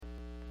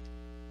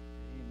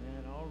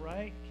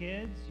right,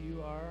 kids,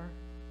 you are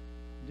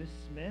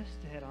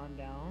dismissed to head on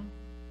down.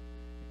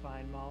 You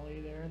find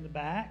Molly there in the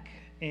back.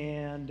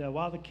 And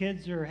while the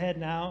kids are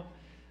heading out,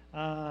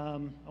 I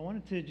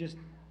wanted to just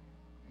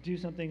do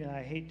something that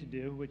I hate to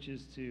do, which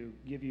is to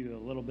give you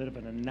a little bit of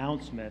an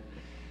announcement.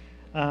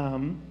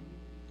 On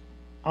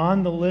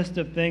the list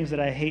of things that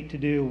I hate to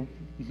do,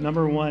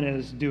 number one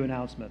is do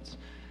announcements.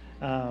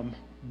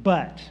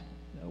 But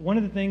one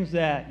of the things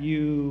that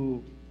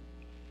you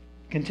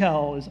can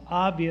tell is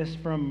obvious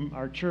from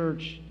our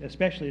church,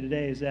 especially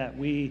today, is that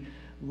we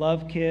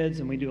love kids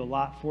and we do a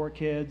lot for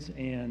kids,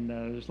 and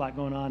there's a lot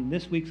going on.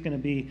 This week's going to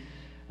be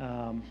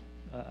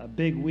a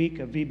big week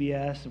of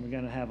VBS, and we're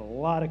going to have a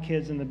lot of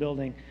kids in the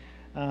building.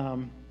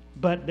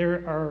 But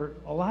there are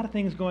a lot of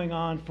things going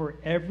on for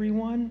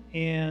everyone,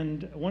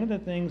 and one of the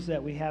things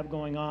that we have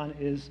going on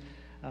is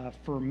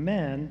for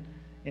men.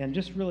 And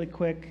just really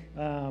quick,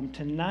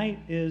 tonight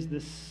is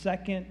the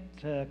second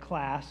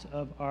class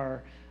of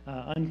our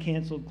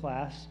uncanceled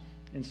class.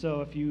 And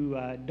so if you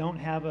don't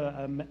have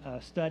a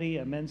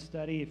men's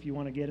study, if you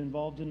want to get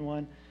involved in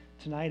one,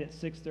 tonight at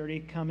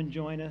 6:30, come and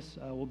join us.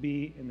 We'll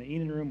be in the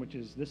Eden room, which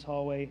is this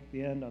hallway at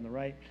the end on the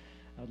right.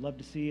 I'd love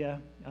to see you.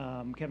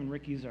 Kevin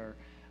Ricky's our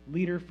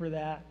leader for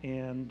that,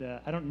 and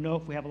I don't know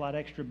if we have a lot of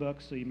extra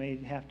books, so you may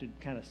have to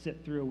kind of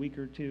sit through a week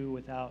or two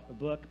without a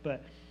book,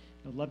 but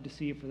I'd love to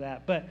see you for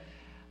that. But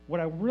what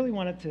I really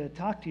wanted to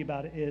talk to you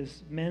about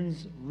is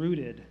Men's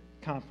Rooted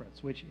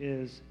Conference, which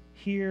is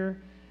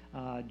here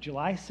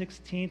July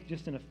 16th,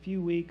 just in a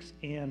few weeks,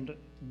 and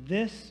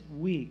this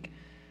week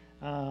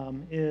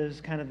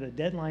is kind of the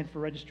deadline for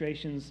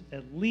registrations,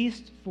 at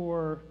least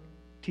for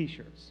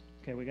t-shirts.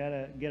 Okay, we got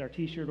to get our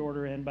t-shirt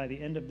order in by the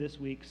end of this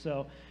week,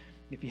 so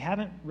if you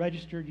haven't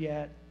registered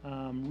yet,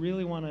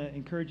 really want to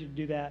encourage you to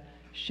do that.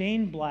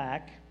 Shane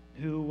Black,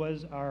 who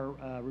was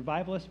our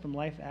revivalist from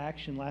Life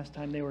Action last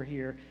time they were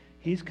here,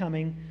 he's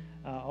coming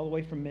all the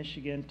way from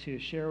Michigan to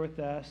share with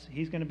us.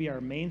 He's going to be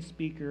our main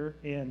speaker,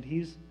 and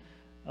he's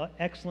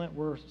excellent.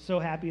 We're so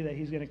happy that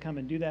he's going to come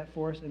and do that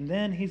for us. And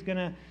then he's going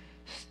to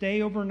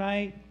stay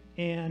overnight,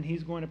 and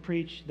he's going to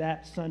preach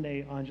that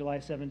Sunday on July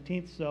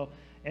 17th. So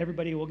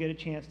everybody will get a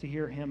chance to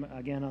hear him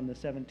again on the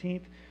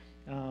 17th.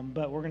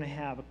 But we're going to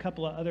have a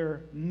couple of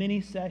other mini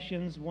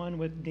sessions, one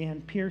with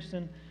Dan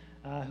Pearson,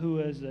 who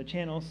is a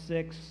Channel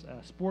 6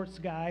 sports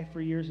guy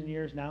for years and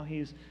years. Now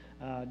he's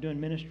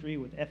doing ministry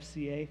with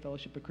FCA,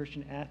 Fellowship of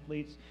Christian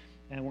Athletes.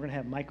 And we're going to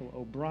have Michael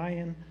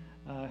O'Brien.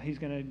 He's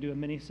going to do a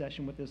mini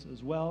session with us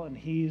as well. And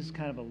he's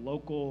kind of a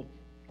local,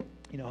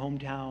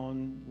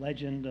 hometown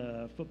legend,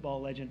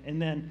 football legend.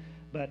 And then,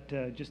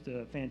 just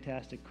a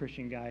fantastic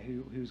Christian guy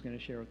who's going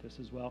to share with us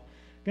as well.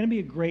 Going to be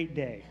a great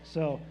day.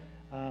 So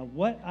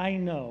what I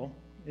know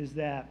is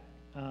that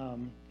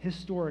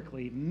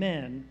historically,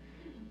 men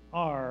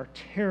are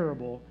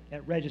terrible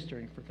at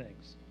registering for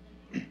things.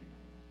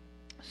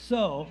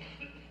 So,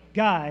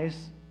 guys,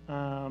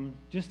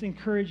 just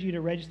encourage you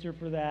to register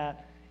for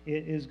that.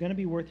 It is going to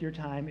be worth your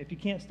time. If you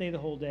can't stay the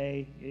whole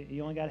day,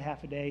 you only got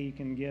half a day, you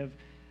can give.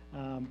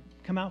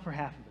 Come out for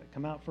half of it.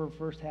 Come out for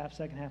first half,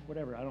 second half,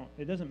 whatever.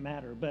 It doesn't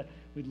matter, but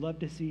we'd love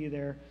to see you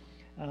there.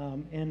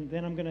 And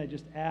then I'm going to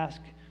just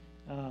ask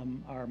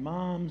our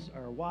moms,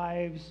 our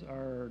wives,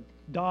 our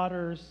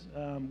daughters,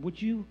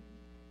 would you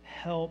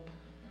help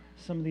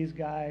some of these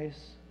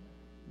guys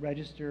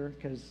register?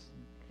 Because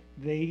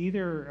they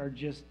either are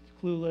just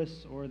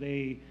clueless or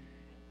they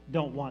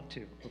don't want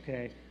to,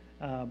 okay?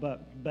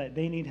 But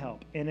they need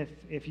help. And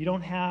if you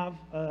don't have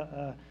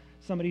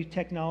somebody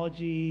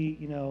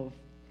technology,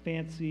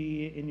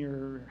 fancy in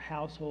your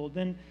household,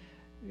 then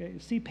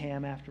see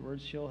Pam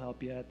afterwards. She'll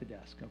help you at the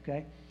desk,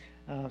 okay?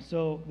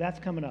 So that's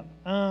coming up.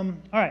 All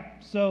right,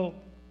 so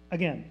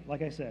again,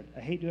 like I said, I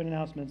hate doing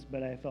announcements,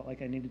 but I felt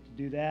like I needed to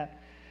do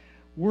that.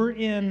 We're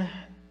in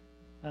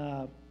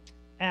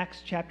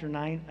Acts chapter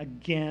 9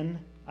 again.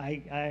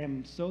 I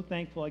am so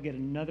thankful I get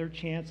another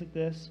chance at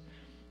this.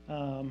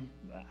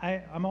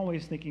 I'm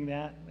always thinking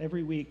that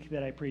every week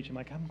that I preach, I'm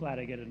like, I'm glad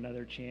I get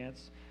another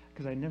chance,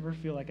 because I never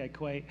feel like I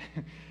quite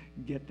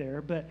get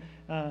there. But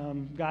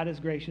God is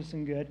gracious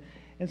and good.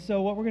 And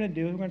so what we're going to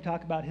do is we're going to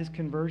talk about his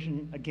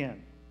conversion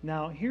again.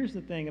 Now, here's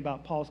the thing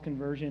about Paul's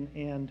conversion,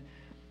 and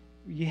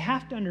you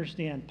have to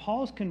understand,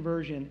 Paul's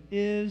conversion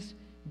is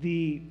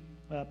the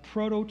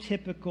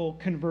prototypical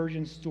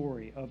conversion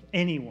story of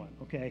anyone,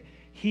 okay?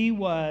 He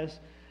was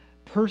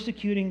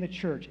persecuting the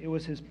church. It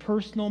was his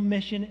personal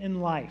mission in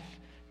life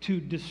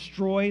to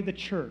destroy the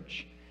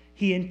church.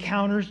 He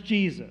encounters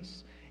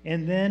Jesus,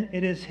 and then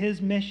it is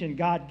his mission,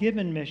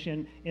 God-given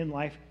mission in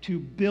life, to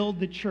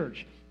build the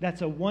church.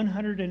 That's a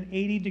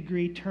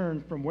 180-degree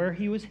turn from where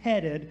he was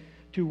headed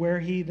to where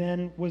he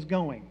then was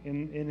going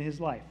in his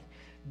life.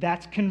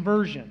 That's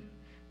conversion.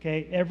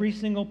 Okay, every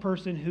single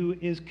person who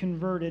is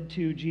converted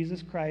to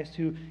Jesus Christ,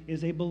 who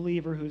is a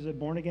believer, who's a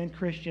born-again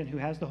Christian, who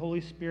has the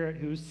Holy Spirit,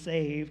 who's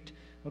saved,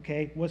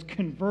 okay, was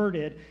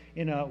converted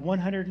in a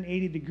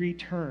 180-degree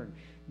turn.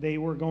 They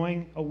were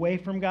going away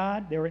from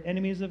God. They were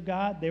enemies of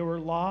God. They were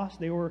lost.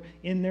 They were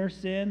in their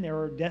sin. They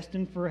were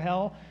destined for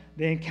hell.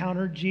 They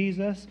encountered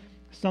Jesus.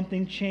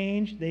 something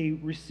changed. They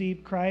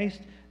received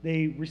Christ.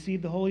 They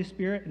received the Holy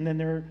Spirit, and then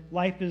their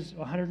life is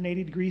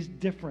 180 degrees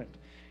different.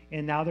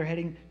 And now they're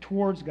heading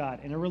towards God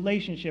in a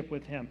relationship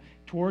with Him,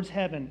 towards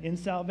heaven, in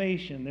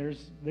salvation.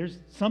 There's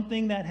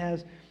something that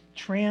has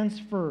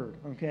transferred,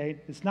 okay?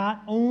 It's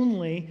not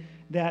only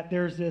that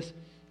there's this,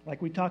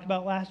 like we talked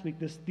about last week,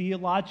 this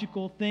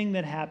theological thing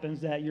that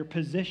happens, that you're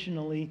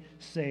positionally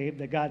saved,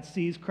 that God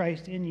sees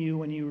Christ in you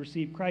when you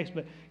receive Christ,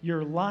 but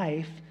your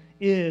life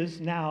is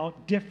now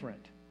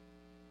different.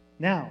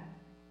 Now,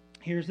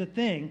 here's the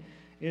thing,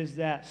 is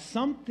that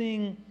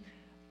something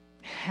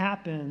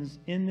happens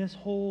in this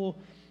whole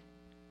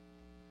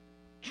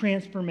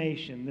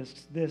transformation,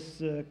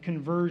 this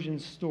conversion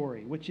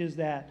story, which is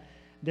that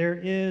there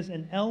is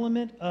an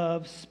element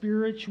of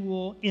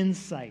spiritual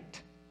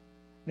insight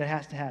that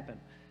has to happen.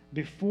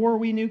 Before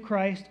we knew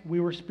Christ, we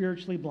were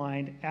spiritually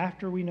blind.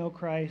 After we know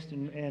Christ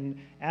and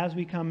as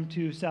we come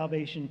to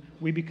salvation,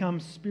 we become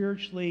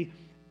spiritually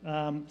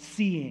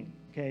seeing.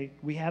 Okay,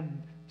 we have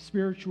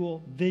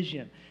spiritual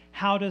vision.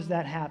 How does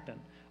that happen?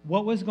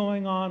 What was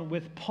going on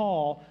with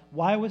Paul?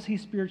 Why was he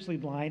spiritually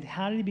blind?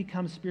 How did he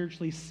become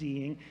spiritually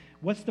seeing?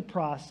 What's the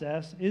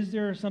process? Is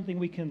there something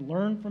we can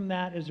learn from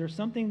that? Is there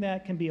something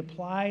that can be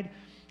applied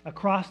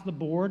across the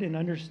board in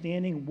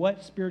understanding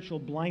what spiritual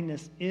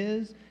blindness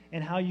is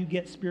and how you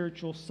get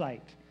spiritual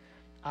sight?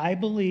 I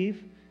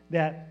believe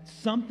that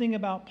something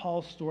about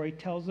Paul's story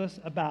tells us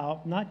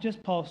about, not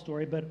just Paul's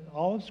story, but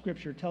all of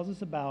Scripture tells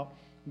us about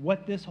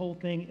what this whole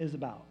thing is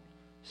about.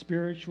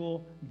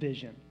 Spiritual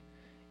vision.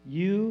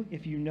 You,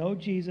 if you know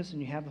Jesus and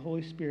you have the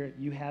Holy Spirit,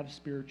 you have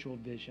spiritual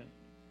vision.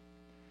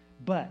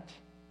 But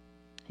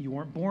you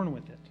weren't born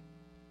with it.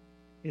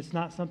 It's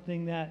not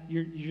something that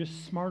you're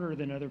just smarter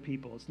than other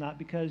people. It's not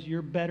because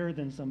you're better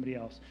than somebody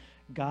else.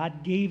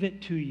 God gave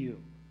it to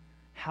you.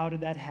 How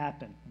did that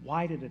happen?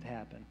 Why did it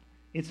happen?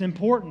 It's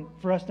important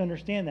for us to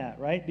understand that,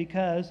 right?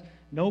 Because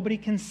nobody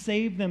can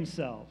save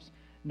themselves.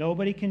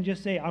 Nobody can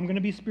just say, I'm going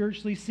to be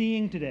spiritually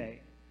seeing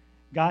today.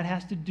 God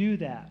has to do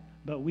that.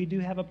 But we do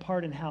have a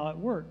part in how it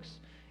works.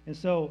 And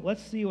so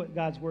let's see what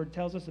God's Word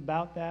tells us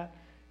about that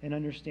and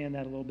understand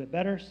that a little bit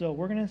better. So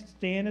we're going to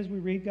stand as we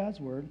read God's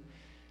Word,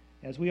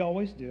 as we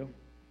always do.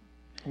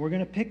 We're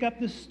going to pick up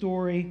the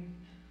story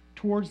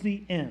towards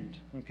the end.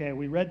 Okay,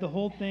 we read the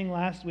whole thing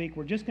last week.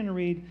 We're just going to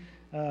read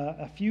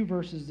a few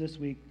verses this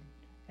week.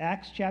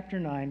 Acts chapter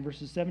 9,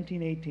 verses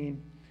 17,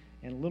 18,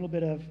 and a little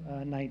bit of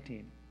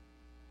 19.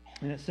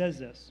 And it says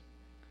this.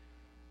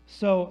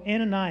 So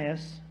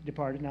Ananias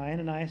departed. Now,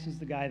 Ananias is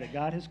the guy that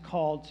God has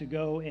called to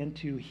go and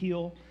to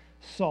heal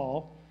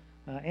Saul.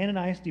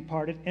 Ananias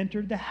departed,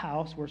 entered the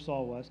house where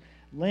Saul was.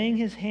 Laying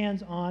his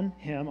hands on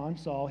him, on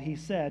Saul, he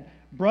said,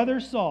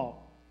 Brother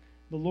Saul,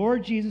 the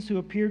Lord Jesus who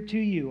appeared to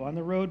you on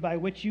the road by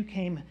which you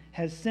came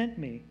has sent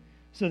me,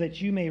 so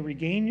that you may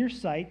regain your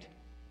sight,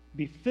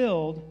 be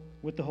filled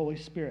with the Holy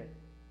Spirit.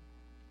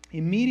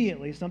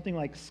 Immediately, something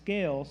like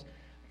scales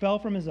fell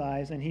from his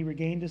eyes, and he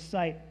regained his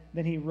sight.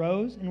 Then he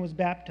rose and was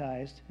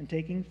baptized, and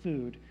taking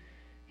food,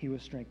 he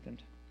was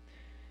strengthened.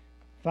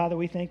 Father,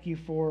 we thank you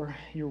for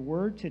your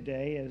word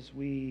today as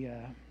we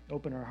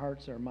open our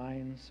hearts, our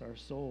minds, our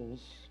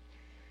souls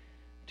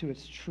to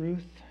its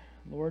truth.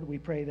 Lord, we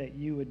pray that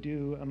you would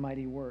do a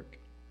mighty work.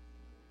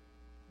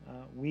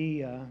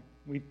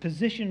 We've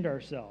positioned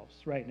ourselves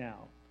right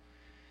now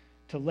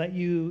to let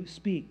you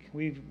speak.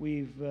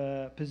 We've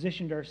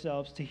positioned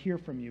ourselves to hear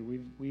from you.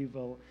 We've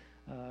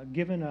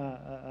given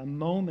a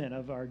moment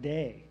of our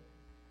day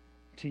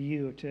to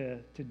you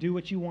to do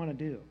what you want to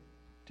do,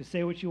 to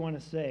say what you want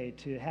to say,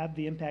 to have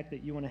the impact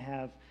that you want to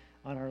have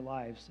on our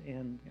lives.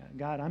 And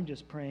God, I'm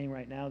just praying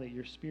right now that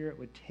your Spirit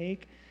would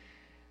take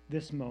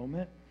this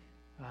moment,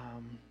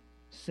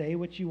 say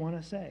what you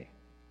want to say.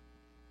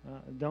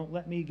 Don't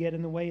let me get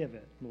in the way of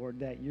it, Lord,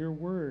 that your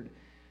word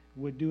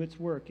would do its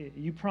work.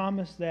 You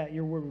promised that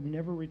your word would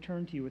never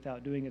return to you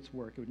without doing its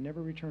work. It would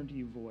never return to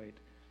you void.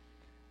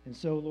 And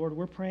so, Lord,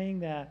 we're praying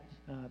that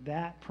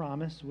that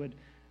promise would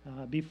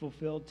be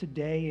fulfilled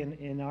today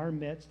in our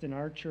midst, in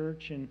our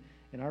church, and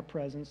in our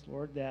presence,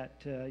 Lord,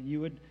 that you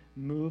would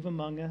move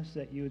among us,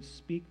 that you would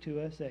speak to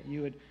us, that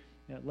you would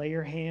lay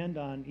your hand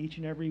on each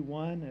and every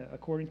one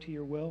according to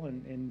your will,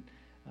 and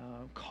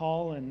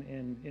call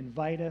and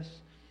invite us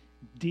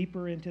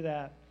deeper into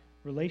that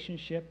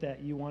relationship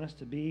that you want us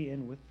to be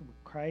in with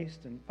Christ.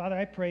 And Father,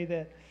 I pray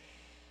that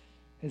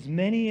as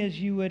many as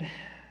you would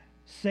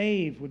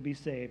save would be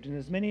saved, and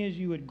as many as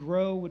you would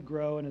grow,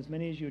 and as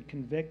many as you would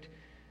convict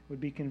would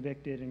be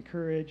convicted.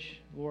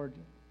 Encourage, Lord,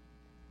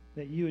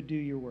 that you would do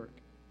your work.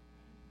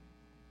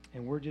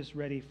 And we're just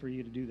ready for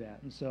you to do that.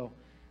 And so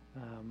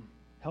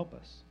help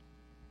us.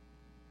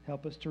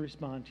 Help us to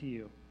respond to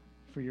you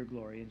for your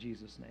glory. In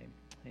Jesus' name,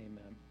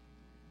 amen.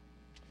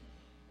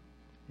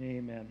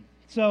 Amen.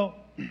 So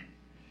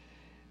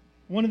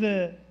one of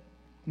the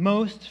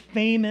most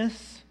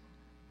famous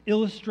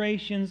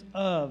illustrations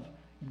of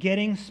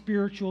getting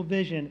spiritual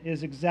vision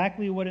is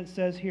exactly what it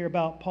says here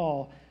about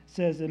Paul. It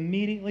says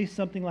immediately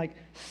something like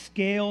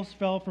scales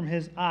fell from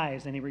his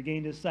eyes and he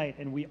regained his sight.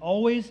 And we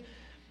always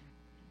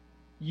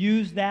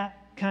use that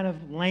kind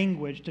of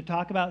language to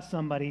talk about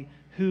somebody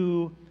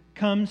who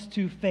comes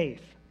to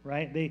faith,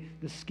 right?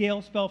 The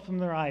scales fell from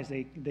their eyes.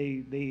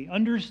 They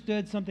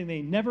understood something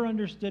they never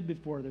understood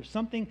before. There's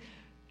something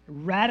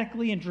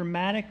radically and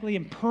dramatically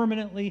and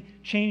permanently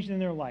changed in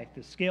their life.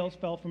 The scales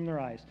fell from their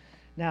eyes.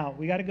 Now,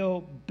 we got to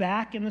go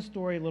back in the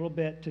story a little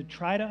bit to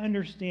try to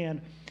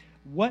understand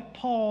what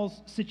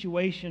Paul's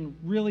situation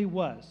really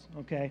was,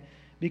 okay?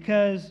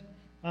 Because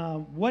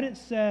what it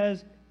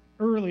says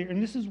earlier,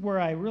 and this is where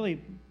I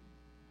really,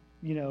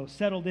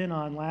 settled in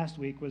on last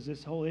week, was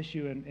this whole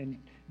issue in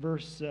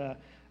verse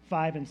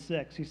 5 and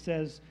 6. He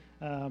says,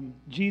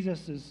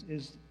 Jesus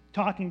is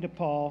talking to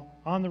Paul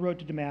on the road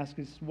to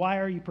Damascus. Why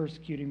are you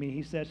persecuting me?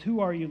 He says, who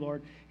are you,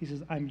 Lord? He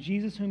says, I'm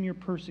Jesus whom you're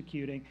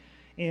persecuting.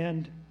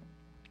 And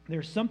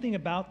there's something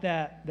about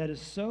that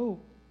is so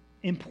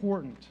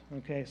important,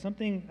 okay?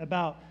 Something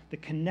about the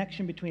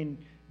connection between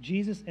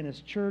Jesus and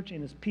his church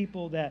and his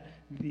people that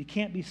you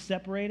can't be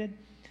separated.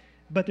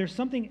 But there's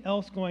something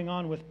else going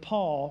on with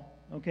Paul,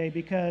 okay,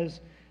 because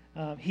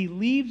he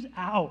leaves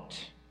out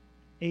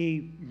a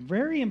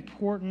very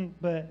important,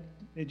 but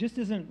it just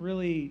isn't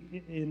really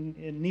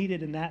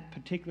needed in that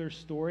particular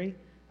story,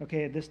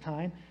 okay, at this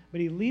time.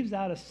 But he leaves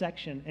out a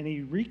section and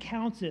he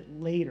recounts it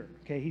later,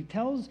 okay? He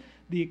tells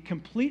the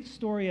complete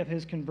story of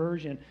his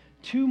conversion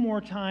 2 more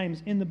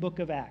times in the book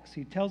of Acts.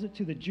 He tells it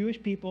to the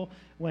Jewish people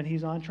when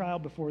he's on trial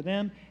before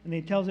them, and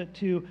he tells it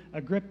to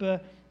Agrippa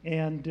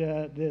and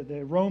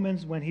the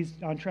Romans when he's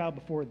on trial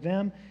before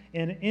them.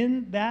 And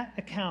in that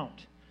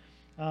account,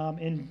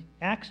 in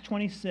Acts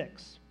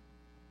 26,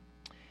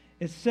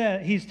 it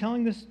says, he's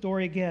telling this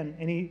story again,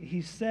 and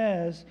he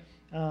says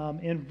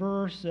in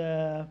verse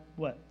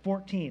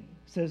 14,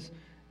 says,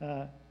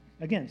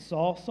 again,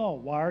 Saul, Saul,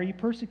 why are you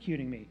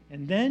persecuting me?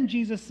 And then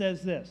Jesus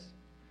says this,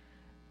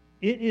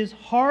 it is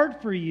hard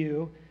for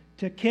you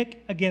to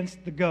kick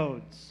against the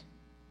goads.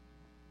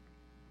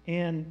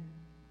 And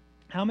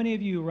how many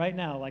of you right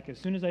now, like as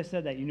soon as I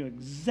said that, you knew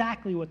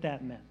exactly what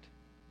that meant?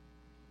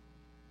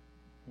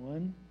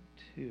 1,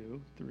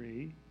 2,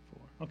 3,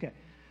 4. Okay.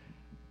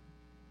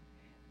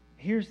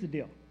 Here's the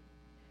deal.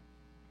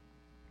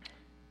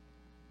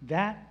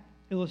 That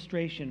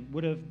illustration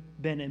would have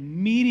been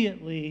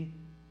immediately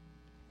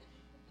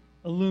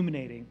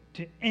illuminating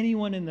to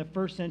anyone in the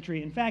first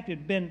century. In fact, it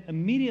had been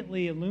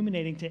immediately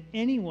illuminating to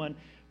anyone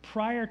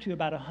prior to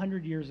about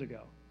 100 years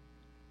ago.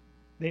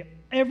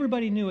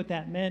 Everybody knew what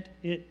that meant.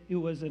 It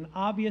was an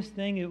obvious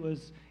thing. It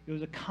was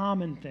a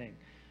common thing.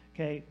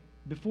 Okay,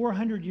 before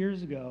 100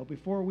 years ago,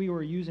 before we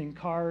were using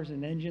cars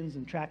and engines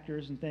and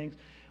tractors and things,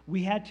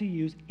 we had to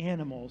use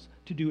animals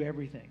to do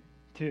everything.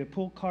 To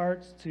pull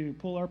carts, to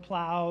pull our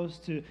plows,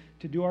 to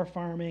do our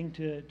farming,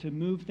 to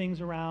move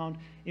things around.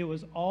 It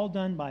was all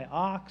done by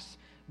ox,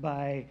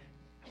 by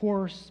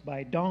horse,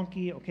 by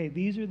donkey. Okay,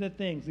 these are the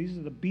things. These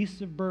are the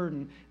beasts of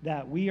burden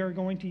that we are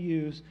going to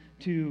use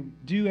to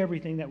do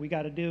everything that we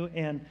got to do.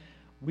 And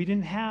we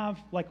didn't have,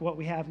 like what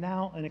we have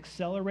now, an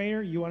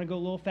accelerator. You want to go a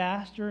little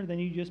faster, then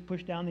you just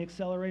push down the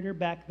accelerator.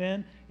 Back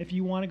then, if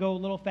you want to go a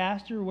little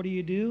faster, what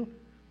do?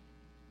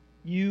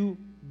 You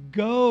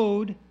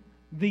goad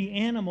the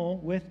animal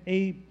with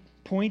a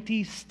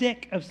pointy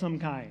stick of some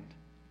kind.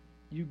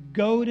 You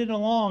goad it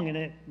along and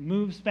it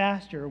moves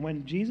faster.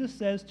 When Jesus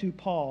says to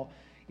Paul,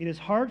 it is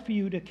hard for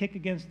you to kick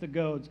against the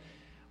goads,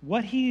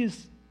 what he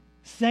is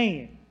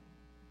saying,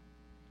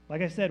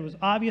 like I said, was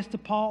obvious to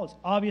Paul, it's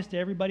obvious to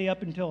everybody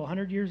up until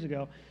 100 years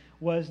ago,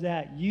 was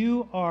that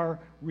you are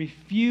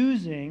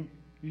refusing,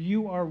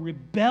 you are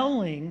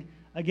rebelling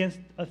against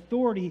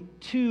authority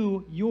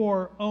to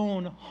your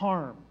own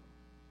harm.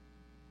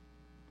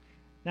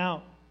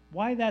 Now,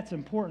 why that's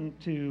important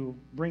to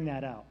bring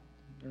that out,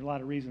 there are a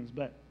lot of reasons,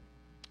 but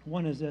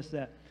one is this,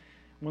 that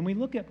when we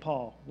look at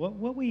Paul,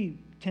 what we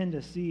tend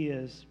to see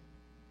is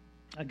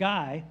a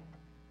guy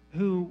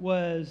who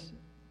was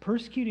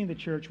persecuting the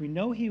church. We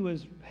know he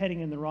was heading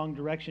in the wrong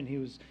direction.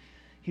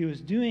 He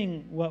was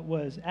doing what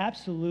was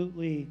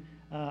absolutely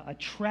a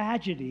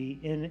tragedy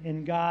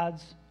in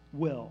God's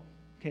will,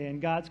 okay, in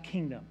God's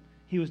kingdom.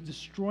 He was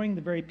destroying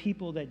the very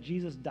people that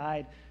Jesus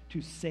died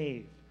to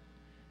save.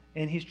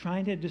 And he's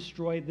trying to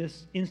destroy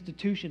this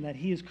institution that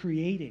he is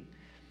creating.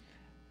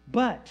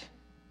 But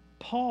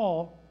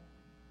Paul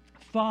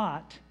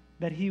thought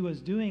that he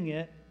was doing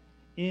it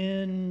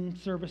in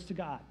service to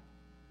God.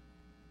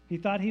 He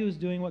thought he was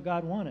doing what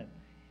God wanted.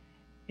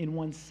 In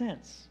one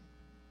sense,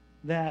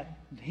 that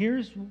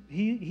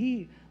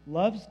he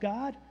loves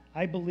God.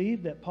 I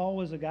believe that Paul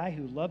was a guy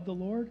who loved the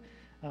Lord.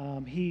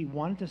 He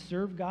wanted to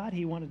serve God.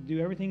 He wanted to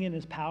do everything in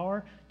his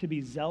power to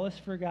be zealous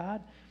for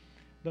God.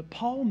 But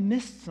Paul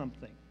missed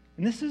something.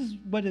 And this is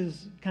what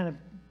is kind of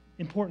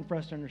important for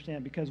us to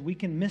understand, because we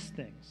can miss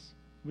things.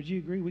 Would you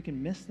agree we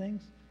can miss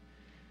things?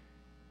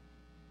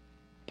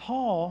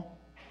 Paul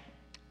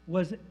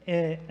was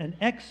an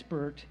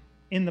expert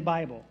in the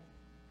Bible.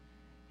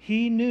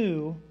 He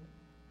knew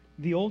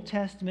the Old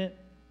Testament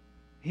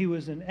He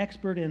was an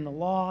expert in the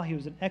law. He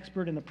was an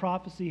expert in the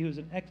prophecy.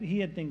 He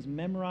had things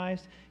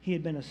memorized. He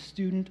had been a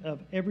student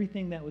of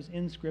everything that was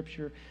in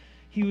Scripture.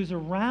 He was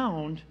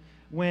around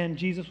when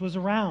Jesus was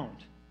around.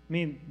 I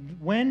mean,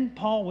 when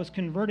Paul was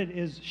converted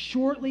is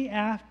shortly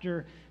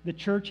after the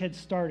church had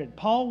started.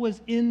 Paul was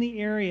in the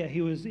area.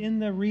 He was in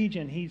the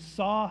region. He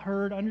saw,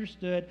 heard,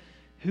 understood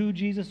who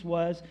Jesus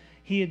was.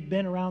 He had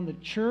been around the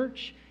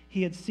church.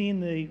 He had seen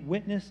the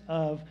witness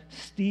of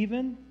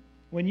Stephen.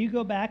 When you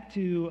go back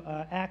to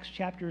Acts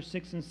chapter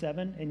 6 and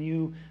 7 and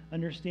you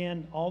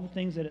understand all the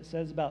things that it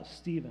says about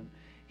Stephen,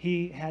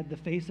 he had the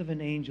face of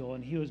an angel,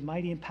 and he was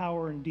mighty in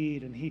power and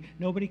deed, and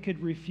nobody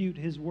could refute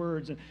his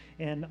words,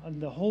 and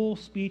the whole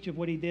speech of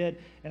what he did,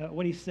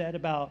 what he said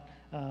about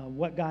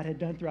what God had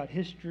done throughout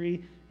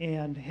history,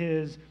 and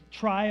his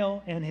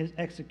trial and his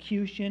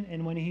execution.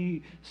 And when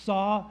he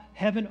saw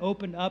heaven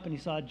opened up and he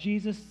saw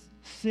Jesus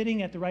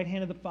sitting at the right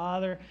hand of the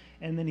Father,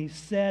 and then he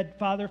said,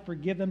 "Father,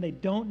 forgive them. They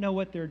don't know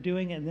what they're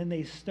doing." And then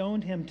they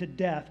stoned him to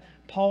death.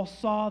 Paul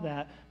saw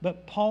that,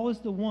 but Paul is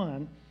the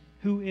one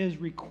who is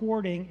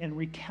recording and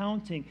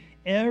recounting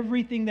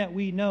everything that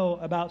we know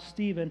about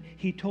Stephen.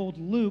 He told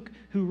Luke,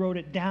 who wrote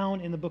it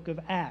down in the book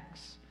of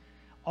Acts.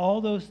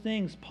 All those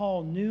things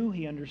Paul knew,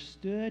 he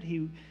understood.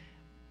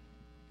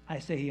 I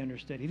say he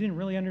understood. He didn't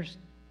really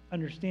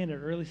understand it,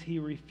 or at least he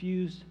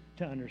refused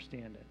to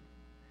understand it.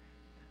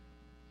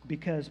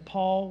 Because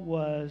Paul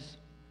was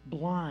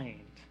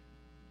blind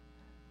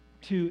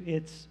to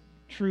its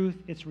truth,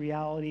 its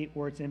reality,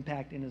 or its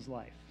impact in his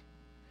life.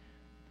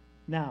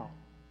 Now,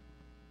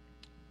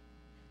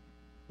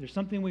 there's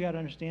something we got to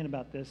understand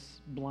about this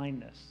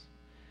blindness.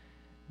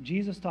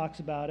 Jesus talks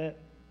about it.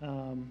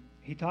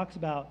 He talks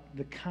about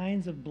the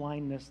kinds of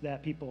blindness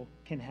that people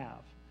can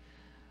have.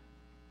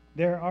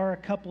 There are a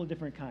couple of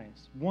different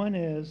kinds. One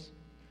is,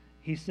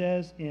 he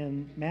says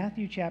in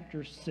Matthew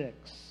chapter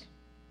 6,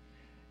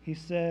 he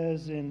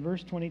says in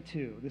verse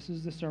 22, this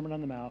is the Sermon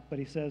on the Mount, but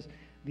he says,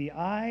 "The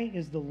eye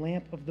is the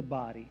lamp of the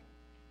body."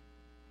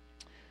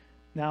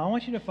 Now, I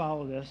want you to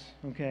follow this,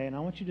 okay, and I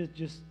want you to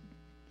just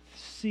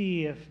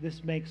see if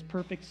this makes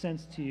perfect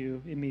sense to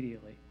you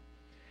immediately.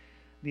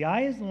 The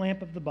eye is the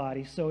lamp of the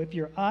body, so if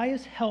your eye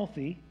is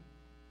healthy,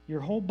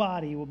 your whole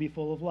body will be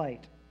full of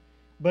light.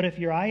 But if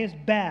your eye is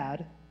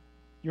bad,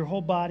 your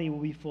whole body will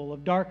be full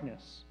of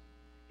darkness.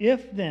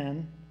 If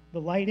then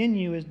the light in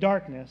you is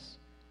darkness,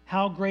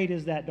 how great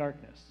is that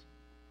darkness?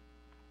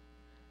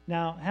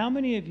 Now, how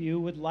many of you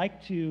would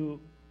like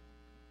to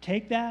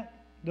take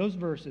those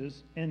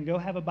verses and go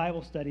have a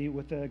Bible study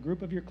with a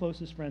group of your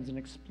closest friends and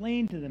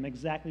explain to them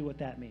exactly what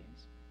that means?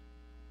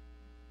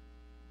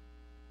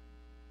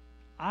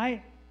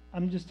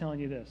 I'm just telling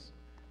you this.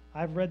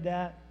 I've read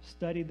that,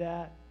 studied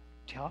that,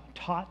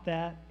 taught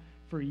that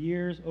for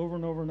years, over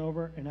and over and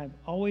over, and I've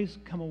always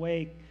come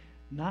away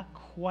not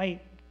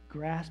quite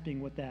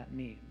grasping what that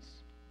means.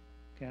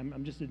 Okay,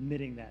 I'm just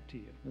admitting that to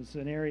you. It's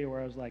an area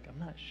where I was like, I'm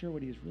not sure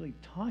what he's really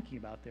talking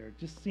about there. It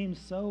just seems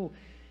so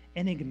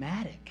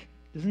enigmatic,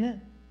 doesn't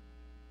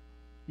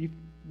it?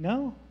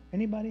 No?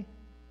 Anybody?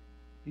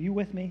 Are you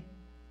with me?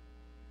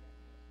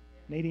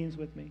 Nadine's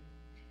with me?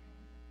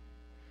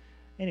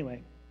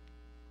 Anyway,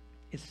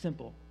 it's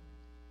simple.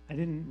 I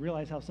didn't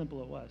realize how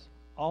simple it was.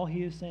 All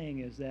he is saying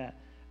is that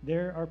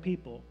there are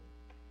people,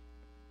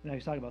 now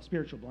he's talking about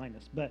spiritual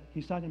blindness, but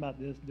he's talking about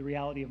the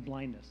reality of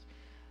blindness.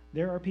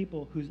 There are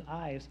people whose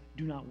eyes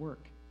do not work.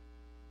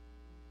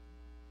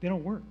 They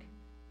don't work.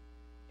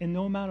 And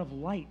no amount of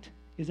light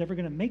is ever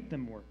going to make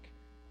them work.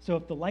 So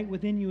if the light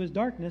within you is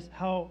darkness,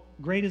 how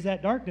great is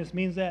that darkness?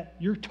 Means that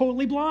you're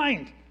totally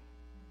blind.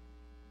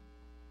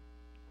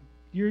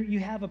 You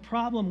have a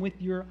problem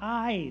with your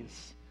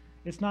eyes.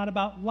 It's not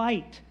about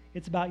light.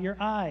 It's about your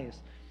eyes.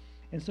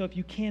 And so if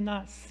you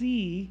cannot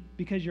see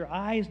because your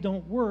eyes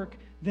don't work,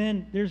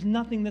 then there's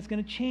nothing that's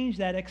going to change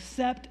that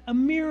except a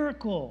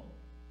miracle.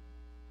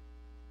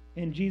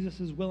 And Jesus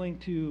is willing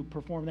to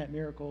perform that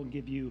miracle and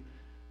give you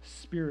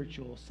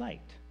spiritual sight.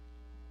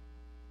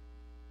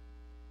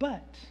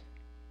 But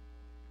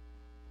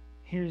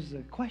here's the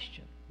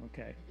question,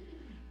 okay?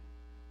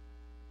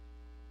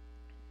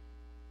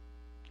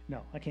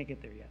 No, I can't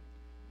get there yet.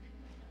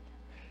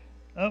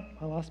 Oh,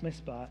 I lost my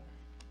spot.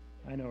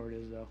 I know where it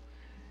is, though.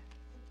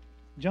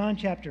 John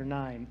chapter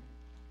 9.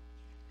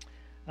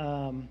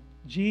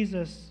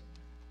 Jesus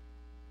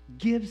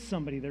gives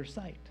somebody their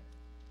sight.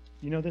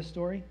 You know this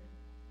story?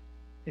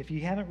 If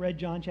you haven't read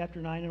John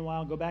chapter 9 in a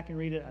while, go back and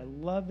read it. I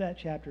love that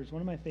chapter. It's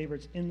one of my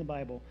favorites in the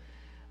Bible.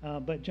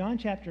 But John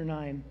chapter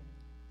 9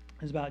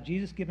 is about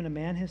Jesus giving a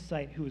man his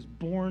sight who was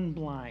born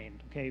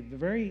blind. Okay, the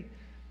very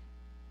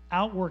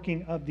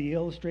outworking of the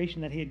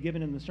illustration that he had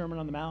given in the Sermon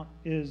on the Mount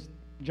is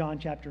John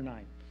chapter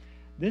 9.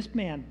 This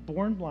man,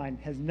 born blind,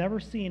 has never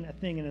seen a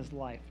thing in his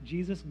life.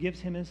 Jesus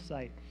gives him his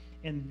sight.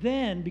 And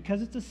then,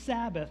 because it's a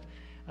Sabbath,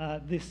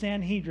 the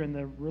Sanhedrin,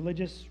 the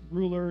religious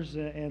rulers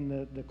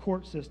and the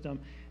court system,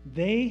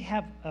 they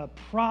have a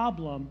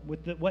problem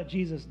with what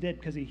Jesus did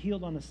because he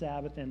healed on the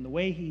Sabbath and the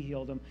way he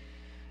healed him.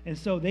 And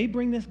so they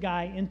bring this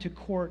guy into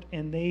court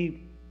and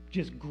they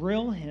just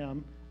grill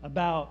him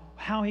about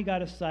how he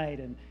got his sight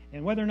and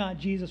whether or not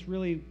Jesus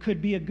really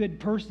could be a good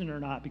person or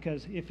not,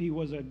 because if he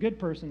was a good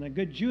person, a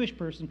good Jewish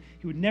person,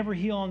 he would never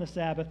heal on the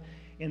Sabbath.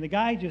 And the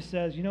guy just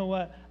says, you know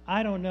what,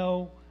 I don't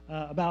know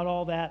about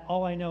all that.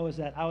 All I know is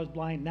that I was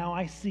blind, now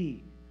I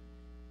see.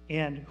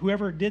 And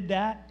whoever did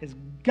that has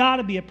got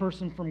to be a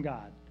person from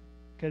God,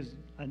 because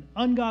an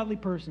ungodly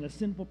person, a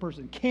sinful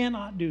person,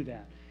 cannot do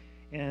that.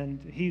 And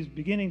he's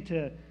beginning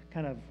to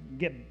kind of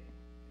get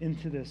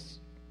into this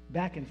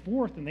back and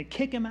forth, and they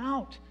kick him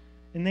out.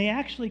 And they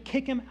actually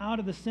kick him out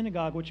of the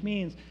synagogue, which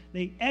means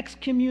they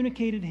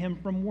excommunicated him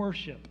from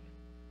worship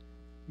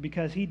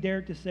because he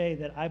dared to say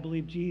that I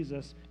believe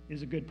Jesus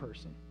is a good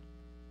person.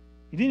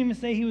 He didn't even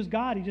say he was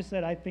God. He just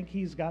said, I think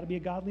he's got to be a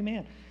godly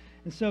man.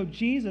 And so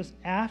Jesus,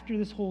 after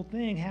this whole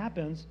thing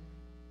happens,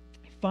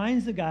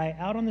 finds the guy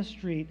out on the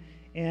street,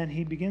 and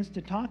he begins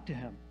to talk to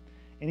him.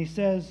 And he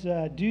says,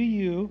 do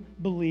you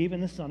believe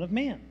in the Son of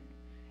Man?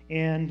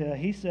 And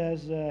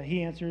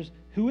he answers,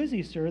 who is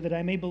he, sir, that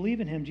I may believe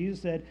in him?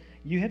 Jesus said,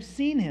 you have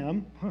seen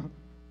him.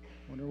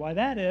 Wonder why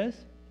that is.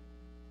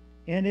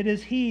 And it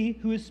is he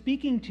who is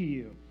speaking to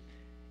you.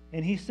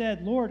 And he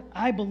said, Lord,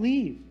 I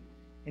believe.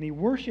 And he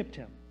worshiped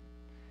him.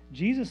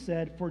 Jesus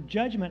said, for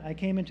judgment I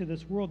came into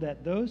this world,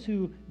 that those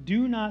who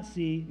do not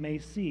see may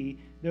see,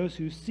 those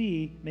who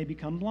see may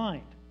become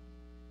blind.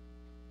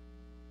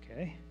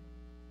 Okay.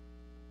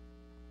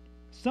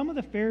 Some of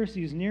the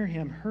Pharisees near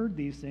him heard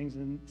these things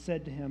and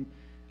said to him,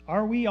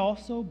 are we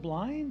also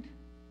blind?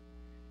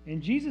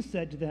 And Jesus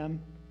said to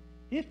them,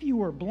 if you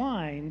were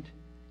blind,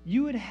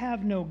 you would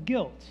have no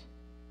guilt.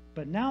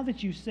 But now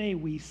that you say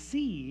we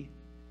see,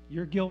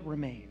 your guilt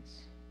remains.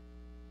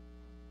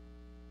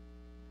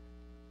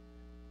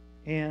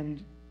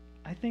 And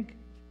I think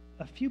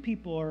a few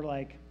people are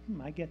like,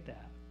 I get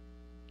that.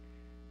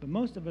 But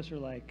most of us are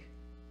like,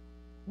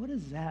 what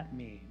does that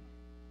mean?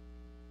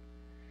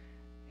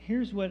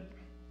 Here's what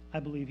I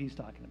believe he's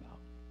talking about.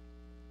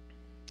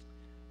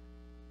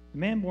 The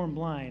man born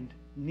blind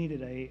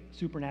needed a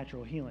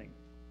supernatural healing,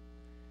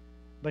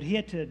 but he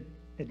had to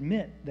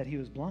admit that he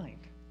was blind.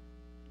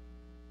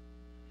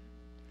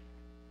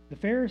 The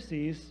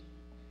Pharisees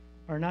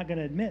are not going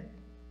to admit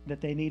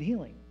that they need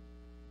healing.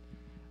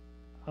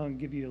 I'll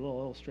give you a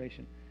little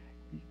illustration.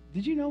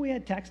 Did you know we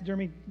had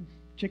taxidermy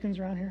chickens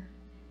around here?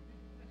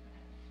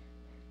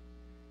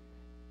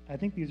 I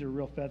think these are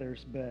real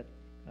feathers, but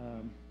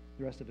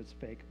the rest of it's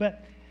fake.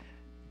 But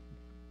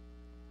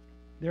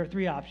there are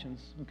three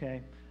options,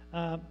 okay?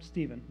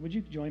 Stephen, would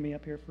you join me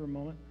up here for a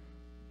moment?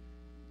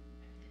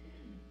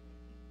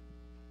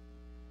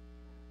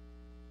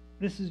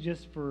 This is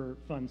just for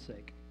fun's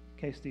sake.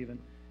 Okay, Stephen,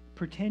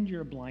 pretend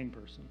you're a blind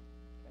person.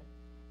 Okay.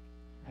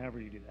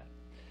 However you do that.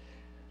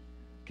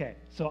 Okay,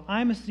 so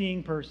I'm a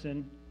seeing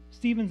person.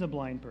 Stephen's a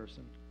blind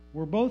person.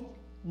 We're both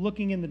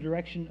looking in the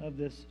direction of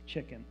this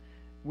chicken.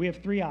 We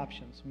have three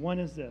options. One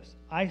is this.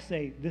 I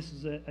say this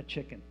is a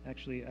chicken.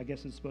 Actually, I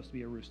guess it's supposed to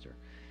be a rooster.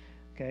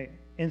 Okay,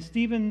 and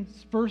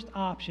Stephen's first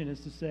option is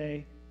to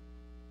say,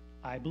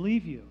 I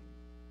believe you.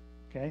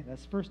 Okay,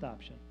 that's the first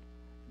option.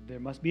 There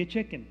must be a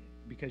chicken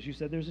because you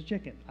said there's a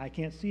chicken. I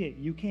can't see it.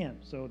 You can.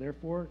 So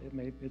therefore,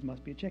 it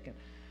must be a chicken.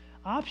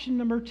 Option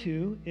number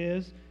two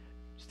is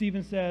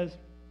Stephen says,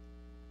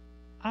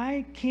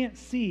 I can't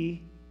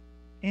see,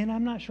 and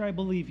I'm not sure I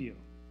believe you.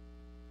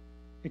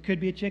 It could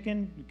be a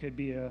chicken. It could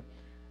be a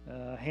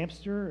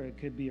hamster. It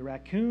could be a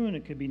raccoon.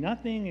 It could be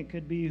nothing. It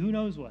could be who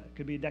knows what. It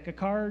could be a deck of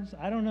cards.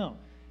 I don't know.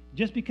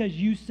 Just because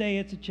you say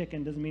it's a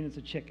chicken doesn't mean it's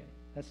a chicken.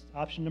 That's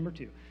option number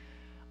two.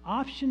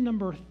 Option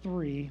number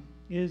three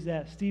is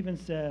that Stephen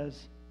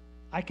says,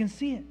 I can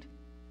see it.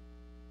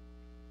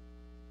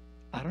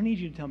 I don't need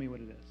you to tell me what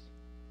it is,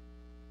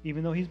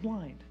 even though he's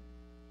blind.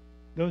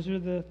 Those are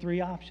the three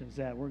options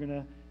that we're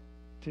going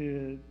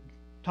to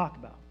talk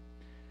about.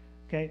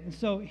 Okay, and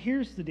so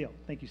here's the deal.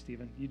 Thank you,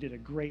 Stephen. You did a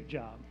great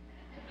job.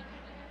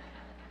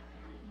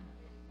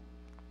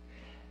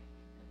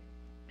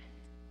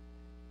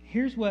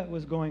 Here's what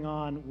was going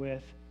on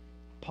with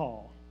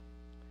Paul,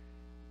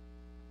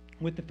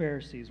 with the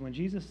Pharisees. When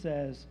Jesus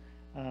says,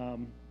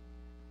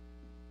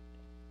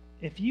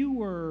 if you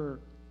were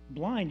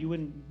blind, you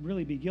wouldn't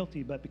really be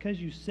guilty, but because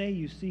you say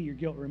you see, your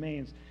guilt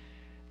remains.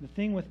 The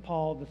thing with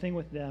Paul, the thing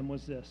with them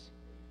was this.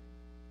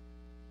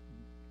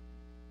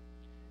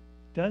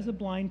 Does a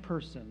blind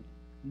person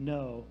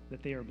know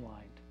that they are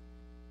blind?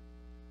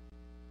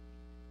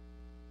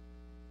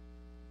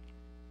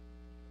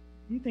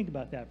 You think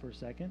about that for a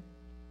second.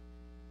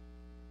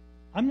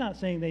 I'm not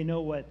saying they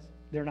know what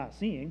they're not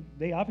seeing.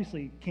 They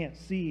obviously can't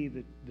see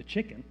the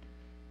chicken.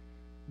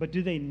 But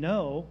do they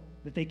know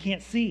that they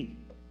can't see?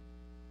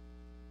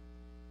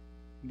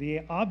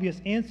 The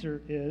obvious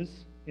answer is,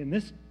 in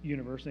this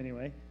universe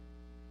anyway,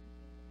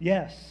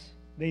 yes,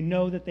 they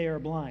know that they are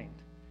blind.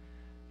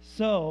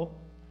 So,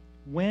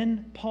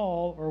 when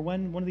Paul or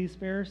when one of these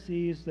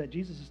Pharisees that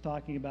Jesus is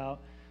talking about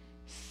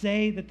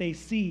say that they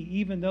see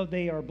even though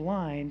they are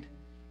blind,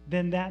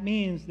 then that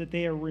means that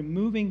they are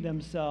removing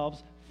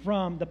themselves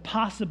from the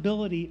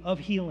possibility of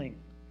healing.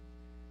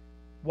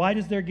 Why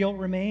does their guilt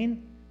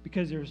remain?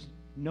 Because there's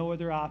no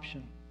other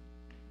option.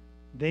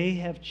 They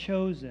have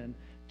chosen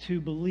to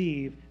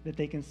believe that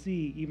they can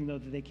see even though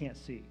that they can't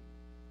see.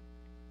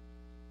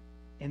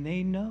 And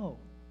they know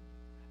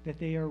that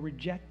they are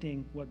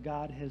rejecting what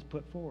God has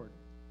put forward.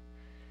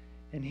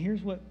 And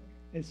here's what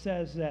it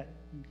says, that,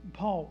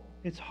 Paul,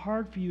 it's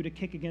hard for you to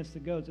kick against the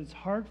goads. It's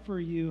hard for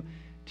you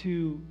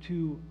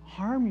to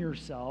harm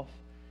yourself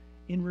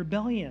in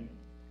rebellion.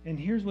 And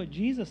here's what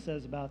Jesus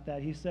says about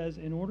that. He says,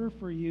 in order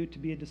for you to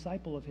be a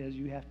disciple of his,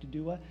 you have to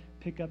do what?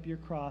 Pick up your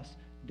cross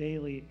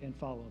daily and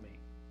follow me.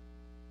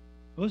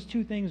 Those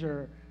two things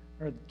are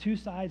two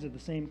sides of the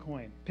same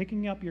coin.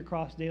 Picking up your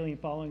cross daily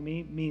and following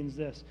me means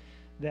this,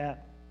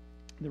 that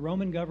the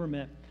Roman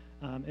government,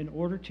 in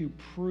order to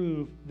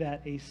prove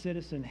that a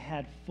citizen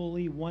had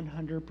fully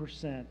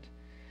 100%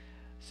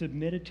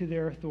 submitted to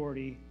their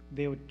authority,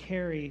 they would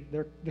carry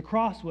the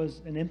cross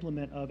was an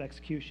implement of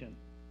execution,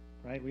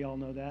 right? We all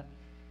know that.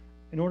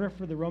 In order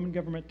for the Roman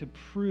government to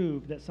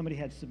prove that somebody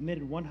had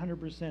submitted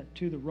 100%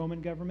 to the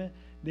Roman government,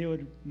 they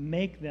would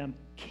make them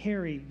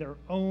carry their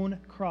own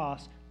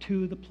cross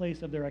to the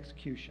place of their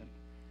execution.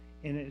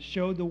 And it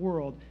showed the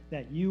world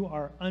that you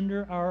are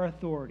under our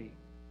authority.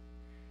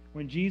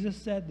 When Jesus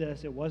said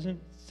this, it wasn't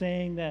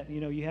saying that,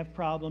 you have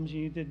problems,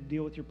 you need to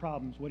deal with your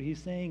problems. What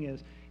he's saying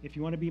is, if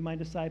you want to be my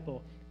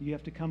disciple, you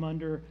have to come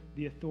under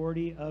the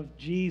authority of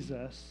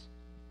Jesus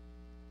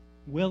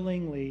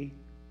willingly,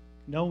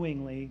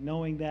 knowingly,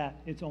 knowing that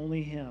it's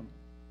only him.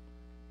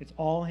 It's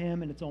all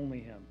him and it's only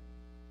him.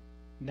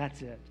 And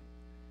that's it.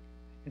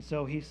 And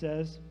so he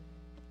says,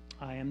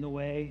 I am the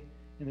way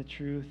and the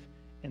truth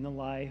and the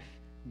life.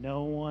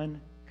 No one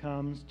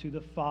comes to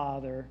the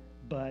Father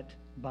but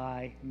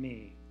by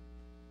me.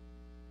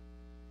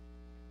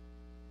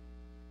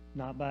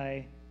 Not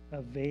by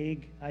a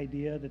vague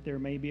idea that there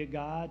may be a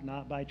God,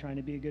 not by trying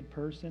to be a good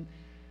person.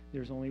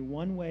 There's only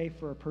one way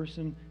for a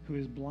person who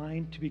is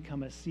blind to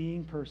become a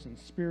seeing person,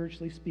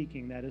 spiritually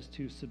speaking, that is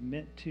to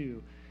submit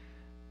to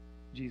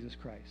Jesus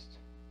Christ.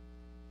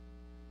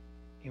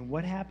 And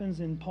what happens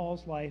in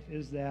Paul's life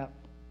is that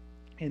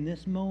in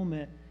this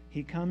moment,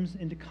 he comes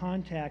into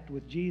contact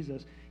with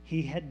Jesus.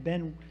 He had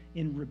been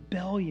in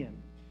rebellion.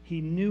 He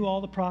knew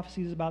all the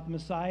prophecies about the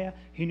Messiah.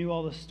 He knew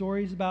all the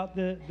stories about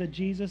the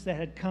Jesus that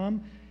had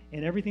come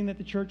and everything that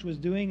the church was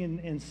doing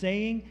and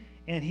saying,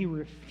 and he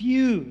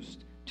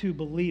refused to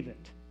believe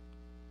it.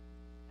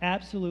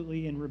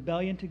 Absolutely in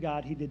rebellion to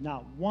God. He did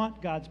not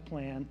want God's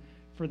plan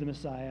for the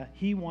Messiah.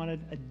 He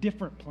wanted a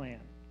different plan.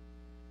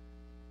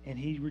 And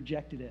he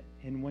rejected it.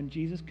 And when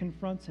Jesus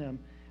confronts him,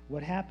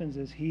 what happens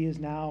is he is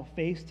now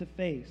face to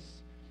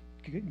face.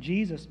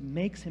 Jesus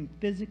makes him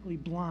physically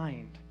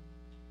blind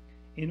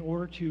in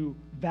order to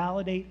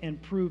validate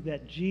and prove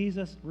that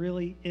Jesus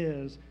really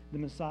is the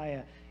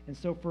Messiah. And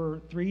so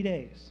for 3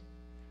 days,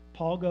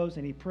 Paul goes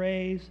and he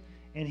prays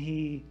and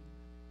he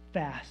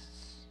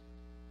fasts.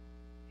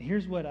 And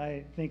here's what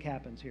I think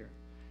happens here,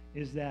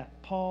 is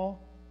that Paul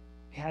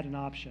had an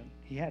option.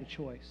 He had a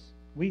choice.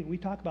 We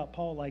talk about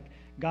Paul like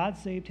God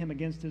saved him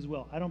against his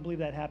will. I don't believe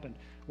that happened.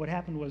 What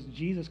happened was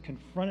Jesus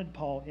confronted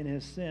Paul in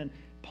his sin.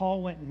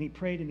 Paul went and he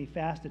prayed and he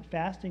fasted.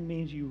 Fasting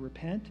means you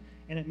repent,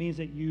 and it means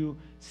that you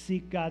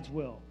seek God's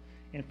will.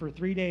 And for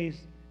 3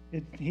 days,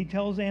 he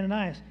tells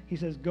Ananias, he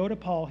says, go to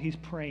Paul, he's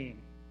praying.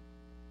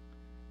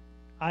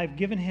 I've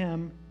given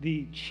him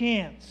the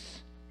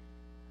chance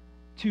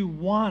to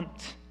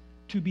want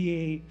to be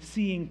a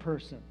seeing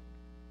person.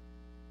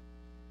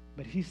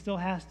 But he still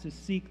has to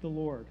seek the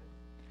Lord.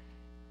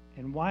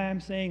 And why I'm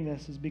saying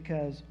this is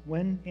because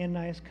when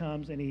Ananias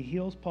comes and he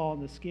heals Paul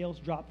and the scales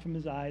drop from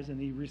his eyes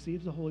and he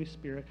receives the Holy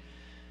Spirit,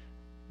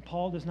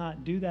 Paul does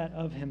not do that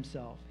of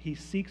himself. He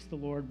seeks the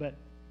Lord, but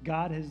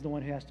God is the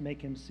one who has to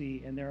make him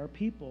see. And there are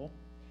people,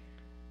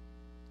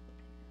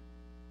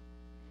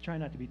 try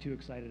not to be too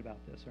excited about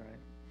this, all right?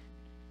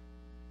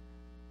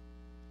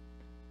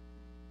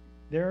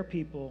 There are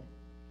people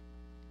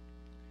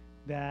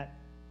that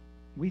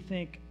we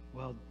think,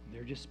 well,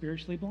 they're just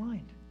spiritually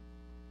blind.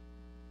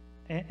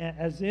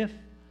 As if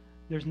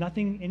there's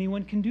nothing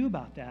anyone can do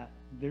about that.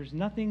 There's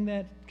nothing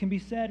that can be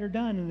said or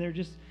done, and they're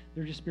just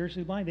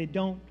spiritually blind. They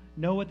don't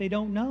know what they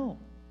don't know.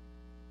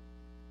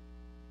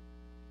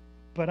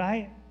 But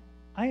I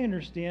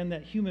understand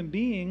that human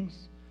beings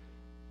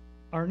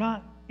are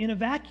not in a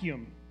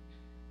vacuum.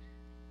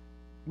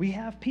 We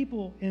have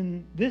people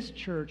in this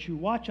church who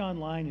watch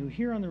online, who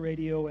hear on the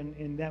radio,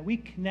 and that we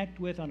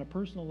connect with on a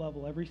personal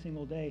level every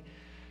single day,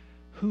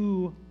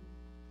 who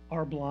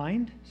are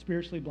blind,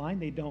 spiritually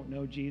blind. They don't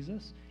know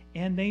Jesus,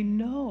 and they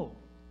know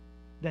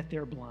that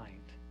they're blind.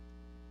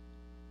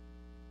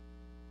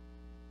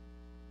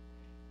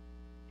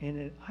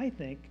 And I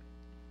think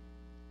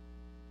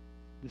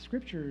the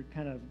scripture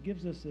kind of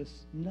gives us this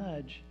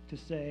nudge to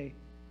say,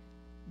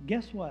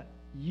 guess what?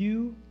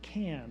 You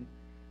can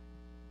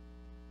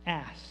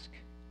ask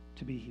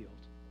to be healed.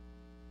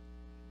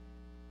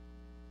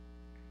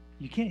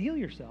 You can't heal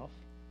yourself.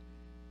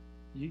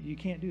 You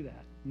can't do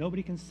that.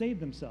 Nobody can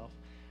save themselves.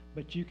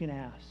 But you can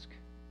ask.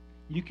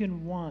 You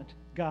can want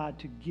God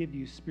to give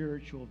you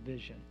spiritual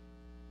vision.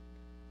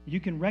 You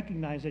can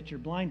recognize that you're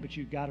blind, but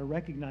you got to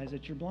recognize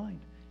that you're blind.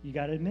 You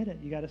got to admit it.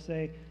 You got to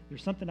say,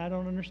 there's something I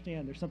don't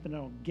understand. There's something I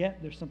don't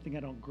get. There's something I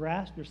don't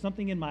grasp. There's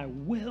something in my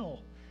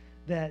will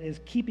that is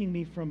keeping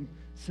me from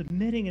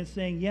submitting and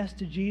saying yes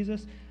to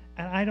Jesus.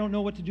 And I don't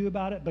know what to do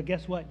about it, but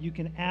guess what? You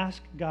can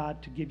ask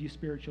God to give you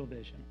spiritual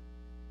vision.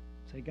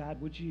 Say, God,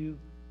 would you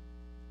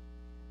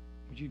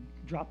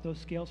drop those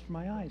scales from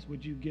my eyes?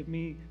 Would you give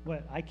me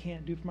what I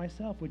can't do for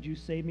myself? Would you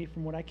save me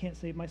from what I can't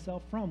save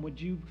myself from?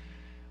 Would you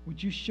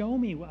show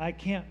me what I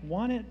can't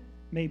want it,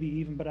 maybe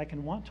even, but I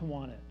can want to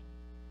want it?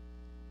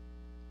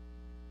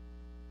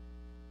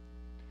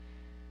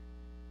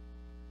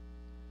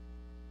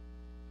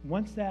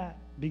 Once that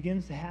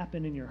begins to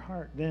happen in your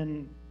heart,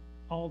 then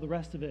all the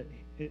rest of it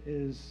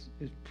is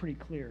pretty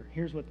clear.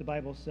 Here's what the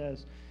Bible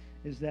says,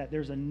 is that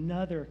there's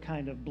another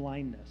kind of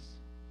blindness,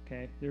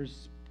 okay?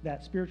 There's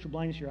that spiritual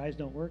blindness, your eyes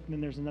don't work, and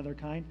then there's another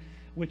kind,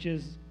 which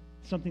is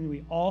something that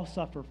we all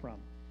suffer from,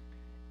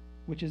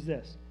 which is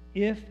this.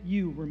 If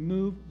you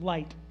remove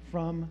light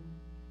from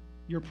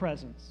your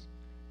presence,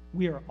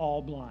 we are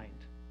all blind.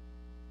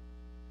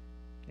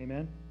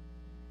 Amen?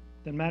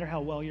 Doesn't matter how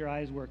well your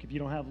eyes work. If you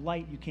don't have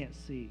light, you can't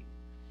see.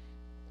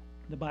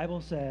 The Bible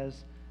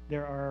says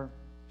there are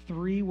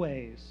 3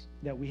 ways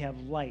that we have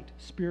light,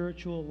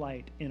 spiritual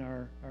light in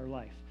our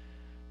life.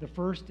 The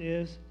first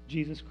is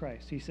Jesus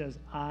Christ. He says,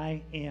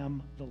 I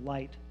am the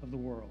light of the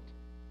world.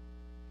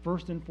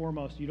 First and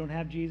foremost, you don't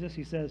have Jesus.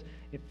 He says,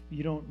 if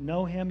you don't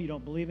know him, you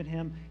don't believe in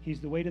him,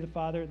 he's the way to the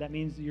Father. That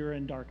means that you're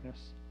in darkness.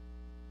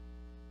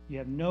 You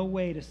have no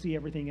way to see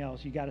everything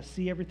else. You got to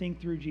see everything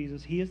through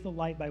Jesus. He is the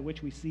light by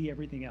which we see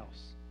everything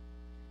else.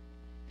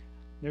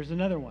 There's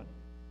another one.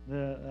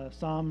 The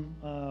Psalm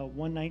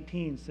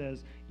 119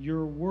 says,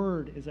 your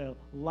word is a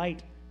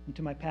light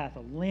unto my path,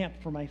 a lamp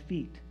for my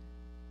feet.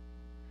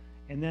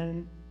 And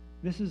then,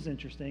 this is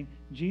interesting,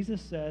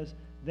 Jesus says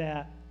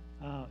that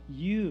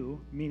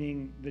you,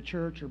 meaning the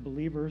church or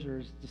believers or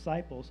his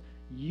disciples,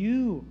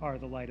 you are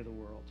the light of the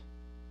world.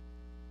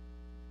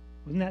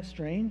 Wasn't that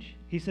strange?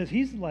 He says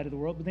he's the light of the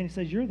world, but then he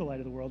says you're the light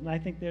of the world. And I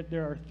think that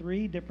there are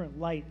 3 different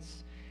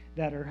lights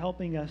that are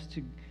helping us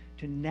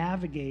to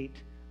navigate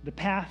the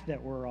path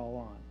that we're all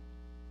on.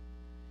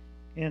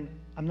 And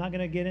I'm not going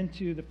to get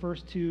into the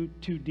first 2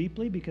 too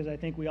deeply, because I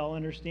think we all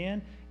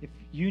understand if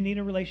you need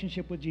a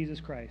relationship with Jesus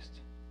Christ,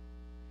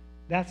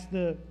 that's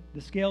the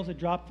scales that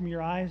drop from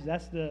your eyes.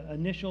 That's the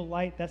initial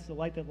light. That's the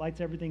light that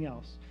lights everything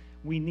else.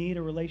 We need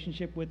a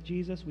relationship with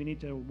Jesus. We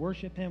need to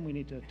worship him. We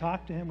need to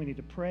talk to him. We need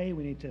to pray.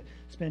 We need to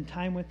spend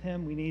time with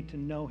him. We need to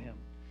know him.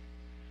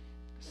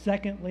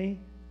 Secondly,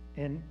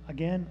 and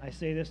again, I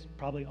say this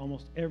probably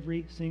almost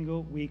every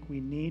single week, we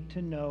need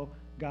to know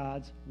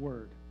God's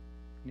word.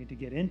 We need to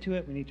get into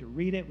it. We need to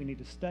read it. We need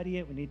to study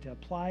it. We need to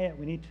apply it.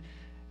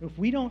 If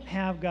we don't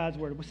have God's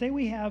word, say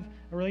we have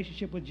a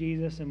relationship with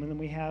Jesus and then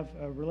we have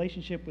a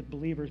relationship with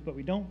believers, but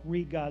we don't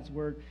read God's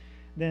word,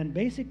 then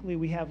basically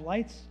we have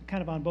lights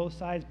kind of on both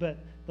sides, but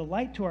the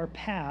light to our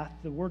path,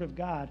 the word of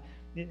God,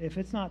 if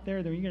it's not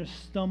there, then you're going to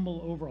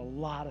stumble over a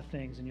lot of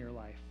things in your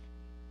life.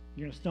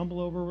 You're going to stumble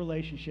over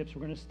relationships.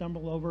 We're going to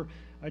stumble over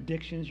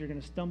addictions. You're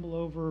going to stumble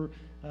over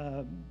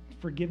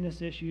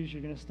forgiveness issues.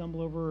 You're going to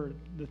stumble over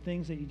the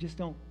things that you just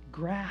don't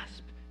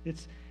grasp.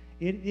 It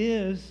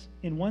is,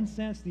 in one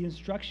sense, the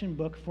instruction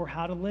book for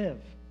how to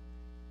live.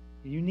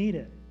 You need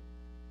it,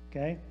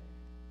 okay?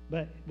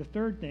 But the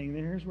third thing, and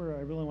here's where I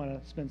really want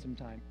to spend some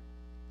time.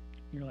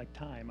 You're like,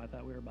 time? I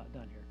thought we were about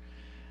done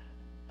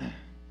here.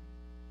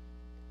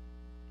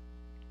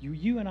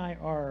 You and I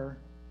are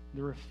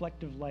the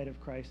reflective light of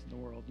Christ in the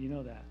world. You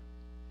know that.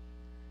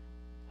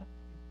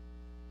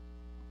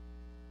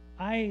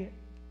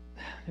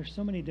 There's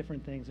so many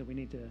different things that we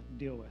need to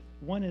deal with.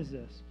 One is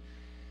this.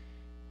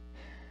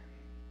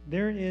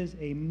 There is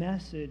a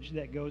message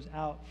that goes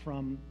out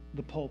from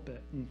the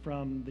pulpit and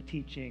from the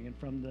teaching and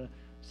from the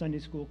Sunday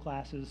school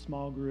classes,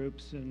 small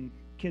groups, and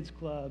kids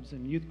clubs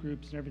and youth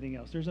groups and everything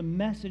else. There's a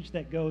message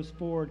that goes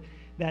forward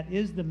that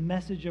is the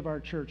message of our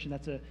church, and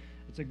it's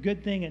a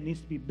good thing. It needs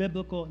to be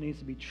biblical. It needs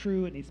to be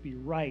true. It needs to be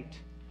right.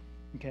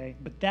 Okay?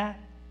 But that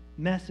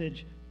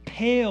message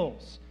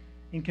pales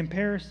in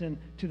comparison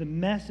to the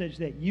message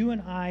that you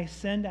and I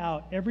send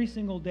out every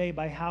single day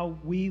by how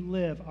we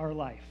live our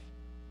life.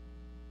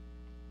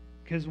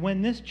 Because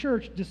when this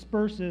church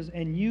disperses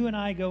and you and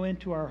I go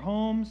into our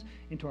homes,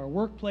 into our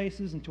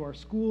workplaces, into our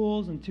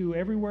schools, into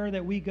everywhere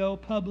that we go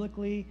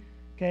publicly,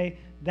 okay,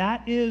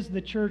 that is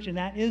the church and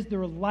that is the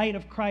light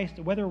of Christ.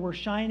 Whether we're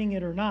shining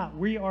it or not,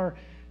 we are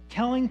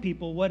telling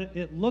people what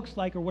it looks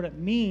like or what it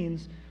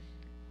means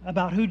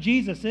about who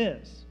Jesus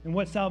is and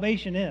what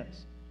salvation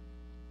is.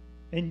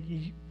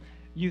 And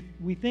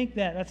we think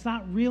that that's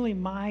not really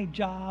my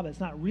job. It's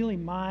not really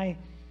my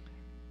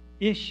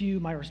issue,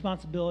 my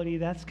responsibility.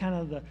 That's kind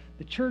of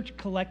the church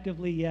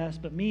collectively, yes,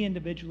 but me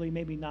individually,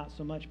 maybe not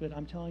so much. But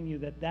I'm telling you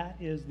that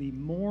is the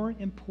more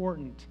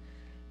important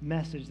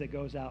message that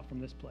goes out from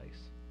this place.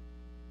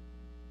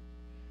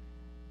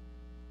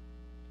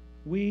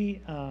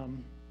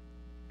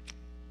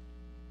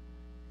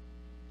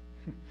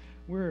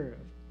 We're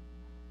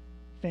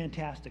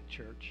fantastic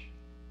church.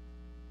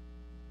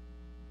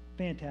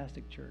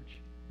 Fantastic church.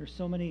 There's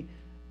so many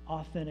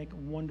authentic,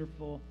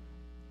 wonderful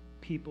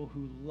people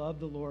who love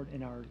the Lord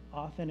and are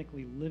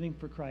authentically living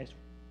for Christ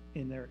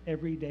in their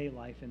everyday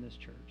life in this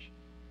church.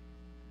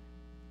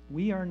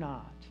 We are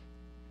not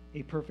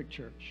a perfect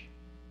church.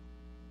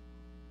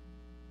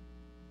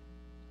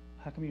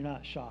 How come you're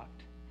not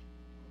shocked?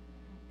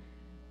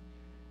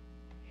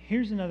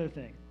 Here's another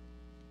thing.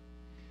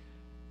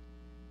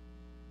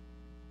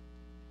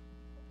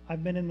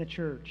 I've been in the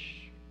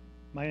church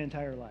my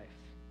entire life.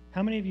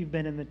 How many of you have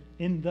been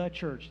in the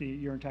church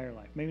your entire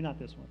life? Maybe not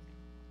this one.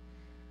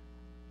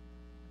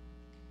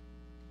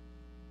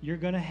 You're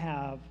going to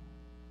have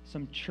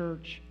some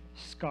church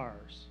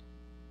scars.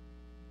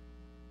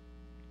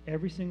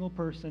 Every single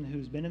person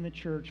who's been in the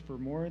church for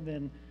more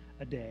than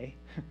a day,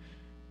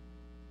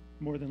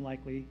 more than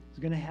likely, is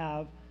going to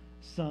have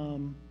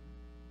some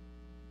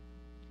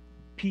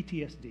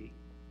PTSD.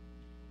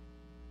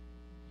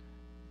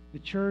 The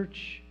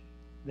church,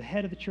 the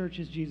head of the church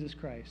is Jesus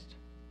Christ.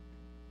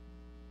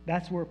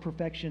 That's where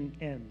perfection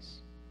ends.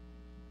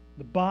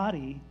 The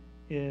body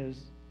is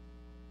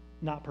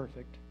not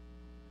perfect.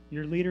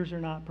 Your leaders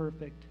are not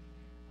perfect.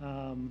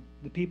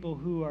 The people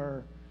who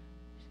are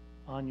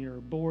on your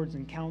boards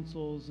and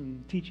councils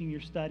and teaching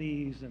your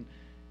studies and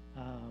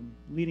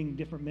leading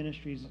different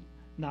ministries,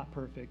 not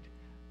perfect.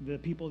 The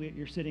people that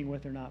you're sitting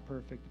with are not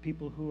perfect. The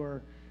people who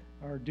are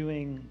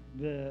doing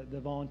the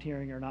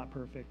volunteering are not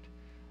perfect.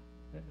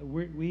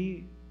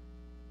 We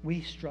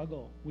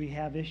struggle. We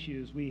have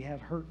issues. We have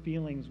hurt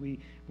feelings.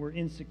 We're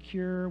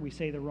insecure. We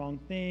say the wrong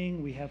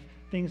thing. We have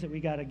things that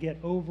we got to get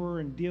over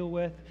and deal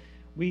with.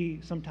 We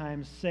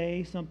sometimes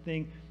say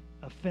something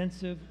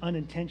offensive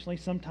unintentionally,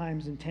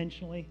 sometimes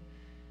intentionally.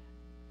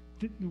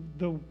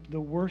 The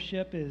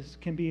worship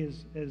can be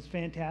as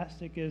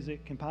fantastic as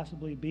it can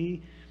possibly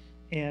be,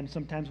 and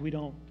sometimes we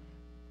don't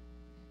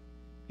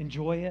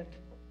enjoy it.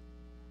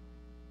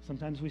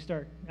 Sometimes we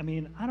start, I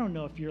don't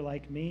know if you're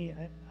like me.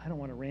 I don't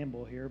want to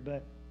ramble here,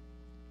 but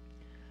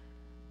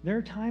there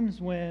are times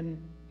when,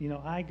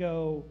 I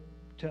go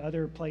to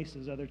other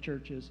places, other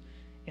churches,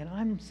 and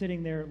I'm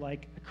sitting there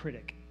like a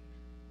critic.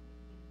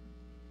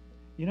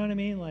 You know what I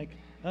mean? Like,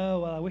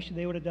 oh, well, I wish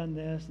they would have done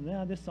this,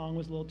 and this song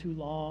was a little too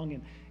long,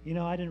 and,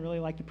 I didn't really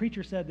like the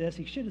preacher said this,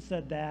 he should have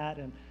said that,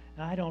 and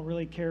I don't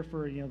really care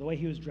for, the way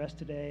he was dressed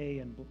today,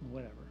 and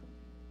whatever.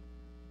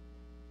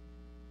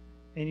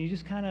 And you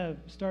just kind of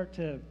start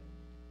to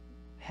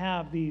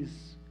have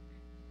these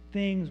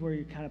things where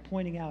you're kind of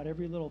pointing out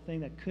every little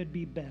thing that could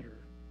be better.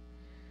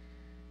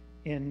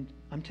 And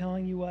I'm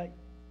telling you what,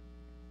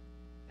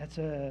 that's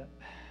an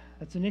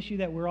issue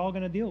that we're all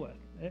going to deal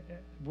with.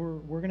 We're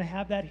going to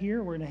have that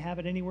here. We're going to have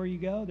it anywhere you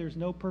go. There's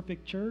no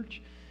perfect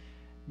church.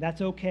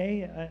 That's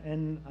okay.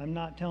 And I'm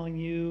not telling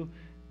you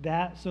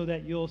that so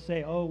that you'll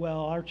say, oh,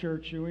 well, our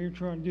church, we're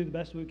trying to do the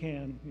best we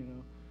can.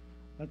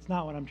 That's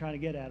not what I'm trying to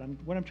get at.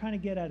 What I'm trying to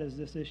get at is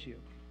this issue.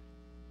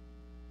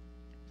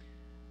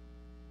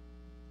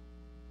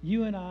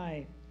 You and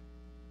I,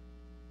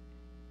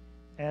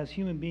 as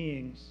human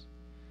beings,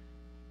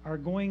 are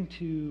going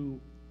to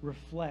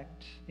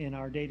reflect in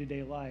our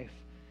day-to-day life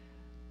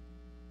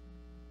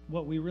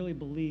what we really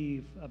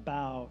believe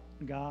about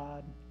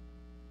God,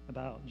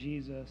 about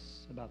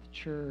Jesus, about the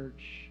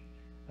church,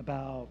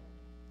 about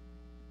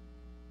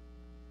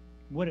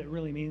what it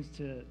really means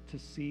to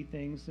see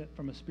things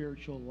from a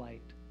spiritual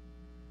light.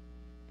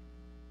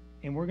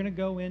 And we're going to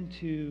go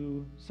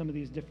into some of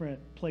these different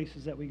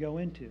places that we go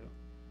into.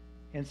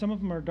 And some of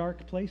them are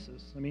dark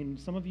places.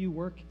 Some of you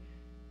work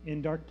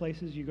in dark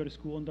places. You go to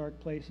school in dark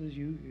places.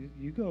 You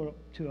go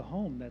to a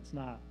home that's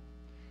not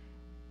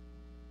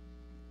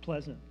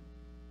pleasant.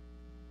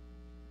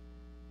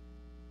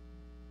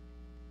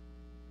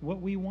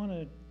 What we want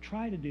to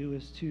try to do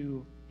is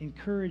to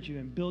encourage you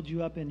and build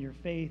you up in your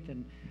faith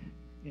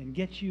and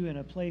get you in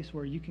a place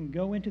where you can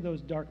go into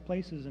those dark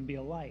places and be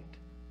a light.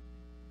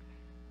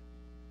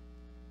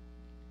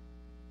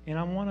 And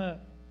I want to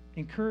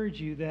encourage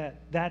you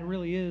that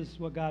really is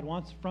what God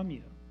wants from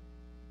you.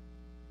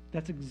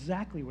 That's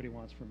exactly what he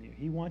wants from you.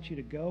 He wants you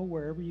to go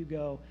wherever you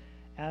go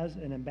as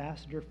an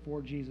ambassador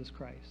for Jesus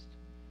Christ.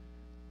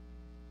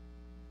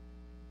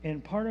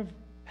 And part of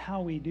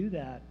how we do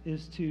that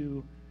is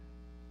to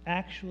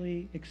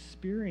actually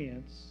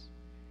experience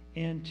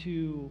and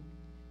to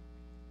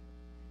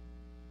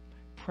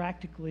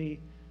practically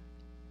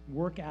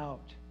work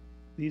out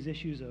these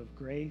issues of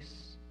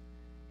grace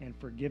and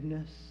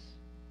forgiveness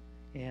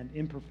and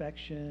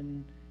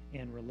imperfection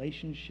and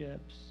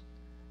relationships.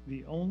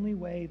 The only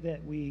way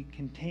that we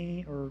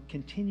contain or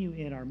continue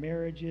in our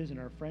marriages and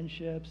our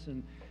friendships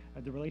and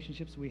the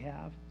relationships we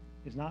have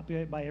is not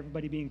by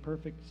everybody being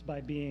perfect. It's by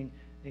being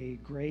a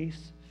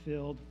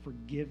grace-filled,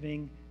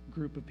 forgiving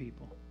group of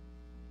people.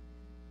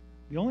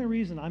 The only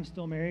reason I'm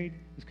still married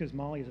is because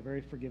Molly is a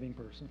very forgiving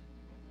person.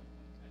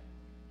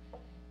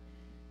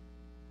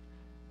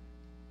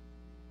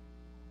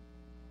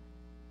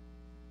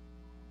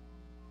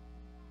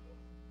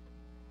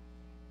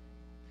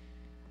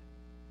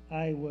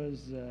 I was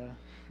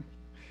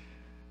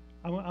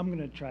I'm going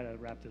to try to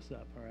wrap this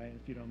up, all right,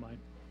 if you don't mind.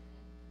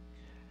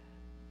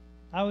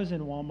 I was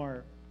in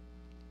Walmart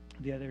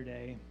the other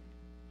day,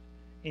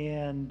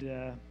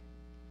 and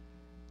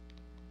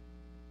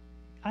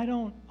I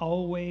don't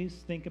always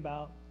think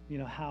about,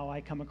 how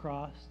I come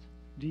across.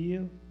 Do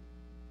you?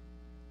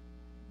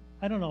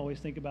 I don't always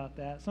think about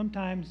that.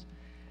 Sometimes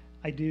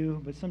I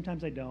do, but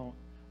sometimes I don't.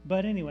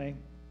 But anyway,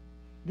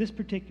 this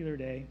particular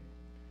day,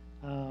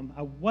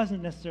 I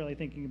wasn't necessarily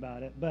thinking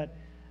about it, but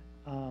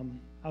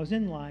I was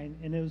in line,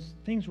 and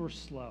things were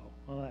slow.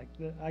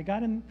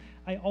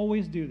 I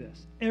always do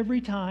this.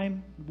 Every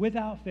time,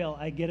 without fail,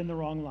 I get in the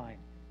wrong line.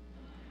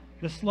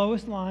 The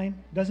slowest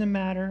line, doesn't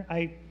matter.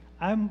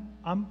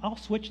 I'll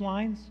switch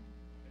lines,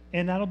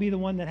 and that'll be the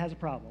one that has a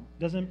problem.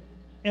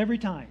 Every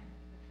time.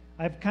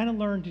 I've kind of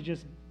learned to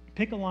just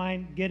pick a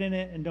line, get in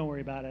it, and don't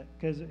worry about it,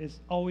 because it's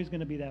always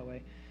going to be that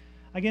way.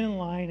 I get in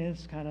line, and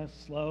it's kind of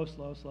slow,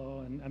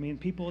 and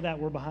people that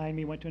were behind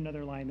me went to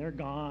another line, they're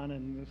gone,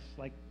 and it's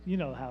like, you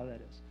know how that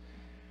is.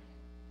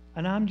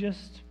 And I'm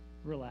just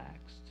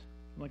relaxed.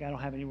 I don't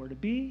have anywhere to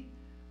be.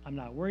 I'm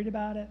not worried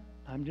about it.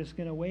 I'm just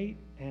going to wait,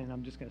 and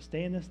I'm just going to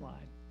stay in this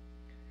line.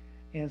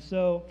 And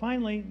so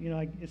finally,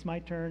 it's my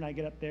turn. I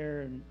get up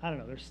there, and I don't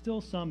know, there's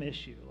still some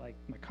issue. Like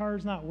my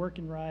car's not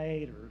working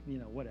right, or,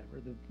 whatever.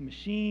 The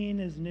machine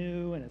is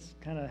new, and it's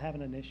kind of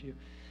having an issue.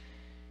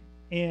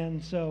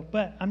 And so,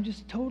 but I'm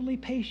just totally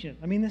patient.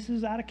 This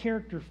is out of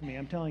character for me,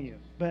 I'm telling you.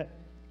 But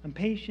I'm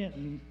patient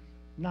and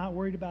not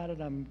worried about it.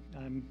 I'm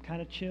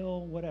kind of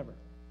chill, whatever.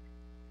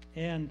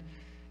 And,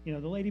 the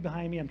lady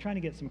behind me, I'm trying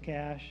to get some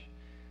cash.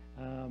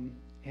 And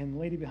the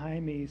lady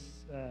behind me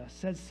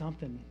says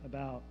something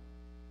about,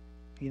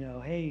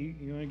 hey,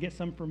 you want to get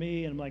some for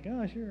me? And I'm like,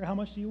 oh, sure. How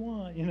much do you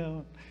want?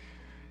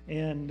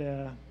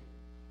 And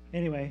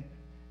anyway,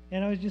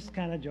 and I was just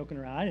kind of joking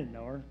around. I didn't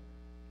know her.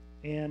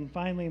 And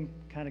finally, I'm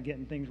kind of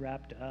getting things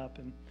wrapped up.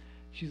 And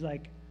she's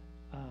like,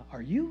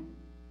 are you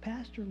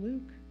Pastor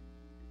Luke?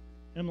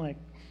 And I'm like,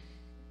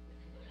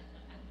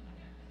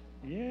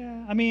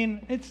 yeah.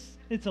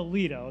 It's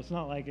Alito. It's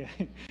not like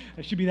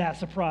I should be that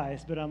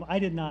surprised. But I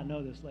did not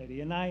know this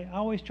lady. And I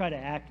always try to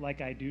act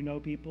like I do know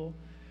people.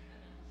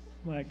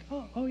 Like,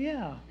 oh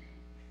yeah,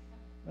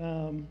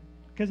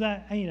 because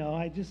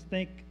I just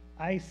think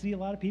I see a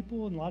lot of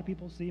people, and a lot of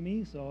people see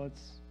me, so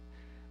it's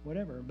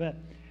whatever. But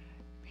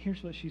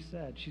here's what she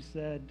said. She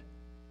said,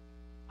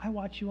 I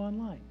watch you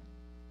online.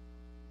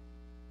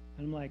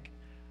 And I'm like,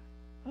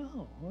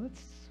 oh, well,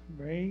 that's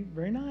very,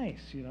 very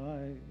nice,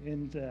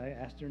 and I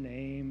asked her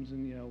names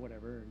and,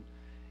 whatever, and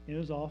it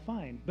was all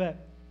fine.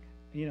 But,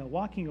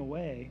 walking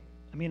away,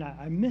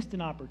 I missed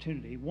an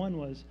opportunity. One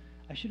was,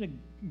 I should have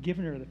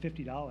given her the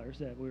 $50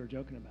 that we were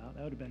joking about.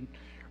 That would have been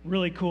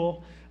really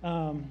cool.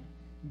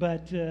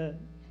 But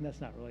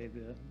that's not really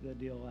the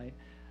deal.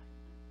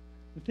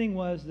 The thing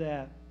was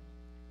that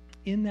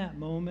in that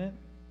moment,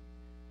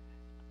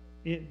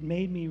 it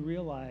made me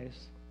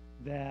realize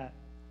that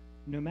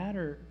no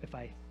matter if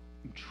I'm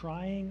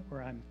trying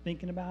or I'm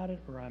thinking about it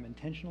or I'm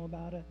intentional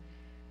about it,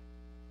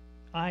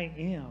 I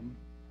am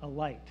a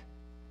light.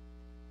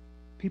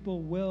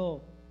 People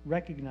will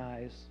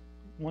recognize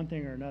one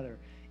thing or another.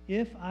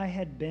 If I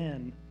had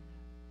been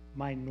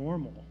my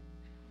normal,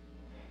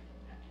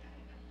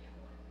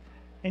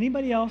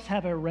 anybody else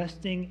have a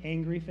resting,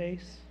 angry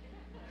face?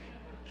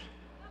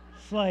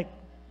 It's like,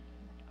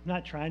 I'm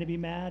not trying to be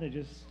mad, I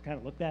just kind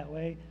of look that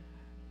way.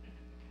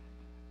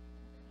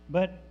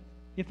 But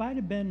if I'd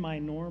have been my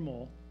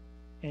normal,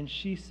 and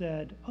she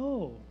said,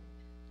 oh,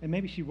 and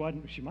maybe she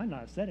might not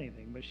have said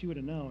anything, but she would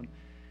have known,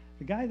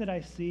 the guy that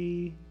I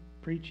see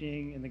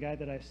preaching and the guy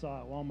that I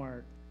saw at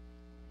Walmart,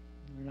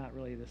 they're not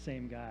really the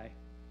same guy.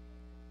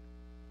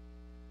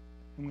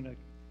 I'm going to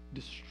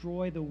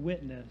destroy the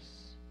witness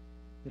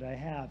that I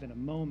have in a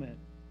moment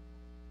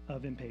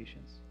of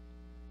impatience.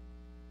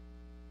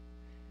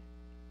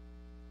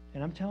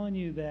 And I'm telling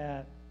you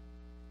that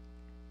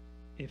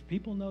if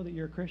people know that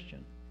you're a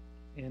Christian,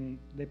 and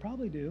they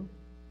probably do,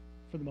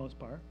 for the most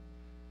part,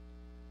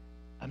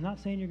 I'm not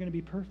saying you're going to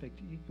be perfect.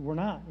 We're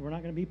not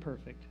going to be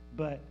perfect.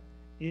 But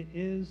it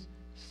is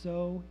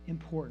so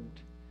important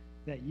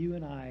that you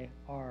and I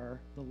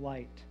are the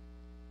light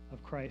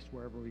of Christ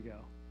wherever we go.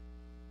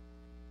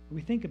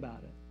 We think about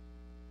it.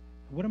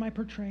 What am I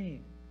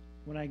portraying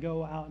when I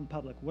go out in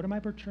public? What am I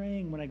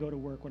portraying when I go to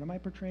work? What am I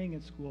portraying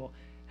at school?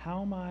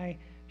 How am I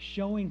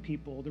showing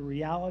people the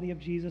reality of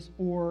Jesus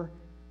or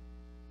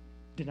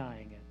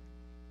denying it?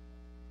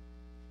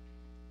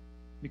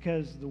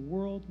 Because the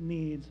world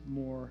needs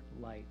more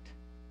light.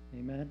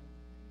 Amen?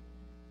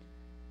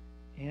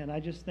 And I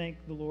just thank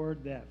the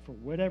Lord that for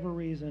whatever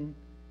reason,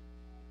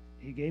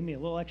 He gave me a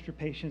little extra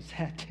patience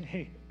that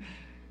day.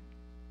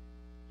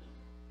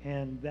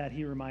 And that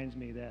He reminds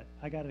me that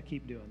I got to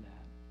keep doing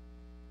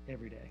that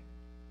every day.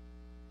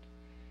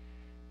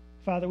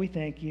 Father, we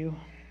thank you.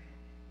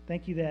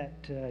 Thank you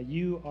that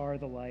you are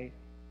the light.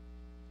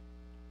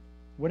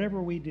 Whatever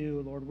we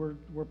do, Lord,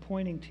 we're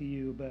pointing to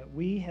you, but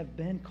we have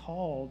been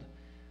called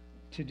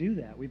to do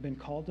that. We've been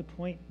called to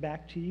point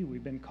back to you.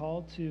 We've been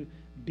called to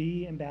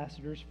be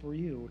ambassadors for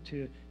you,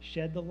 to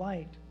shed the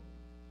light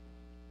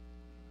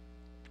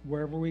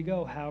wherever we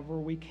go, however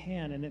we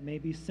can. And it may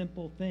be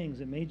simple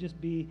things. It may just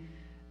be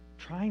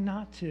trying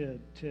not to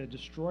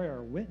destroy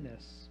our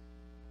witness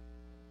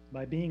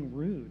by being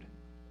rude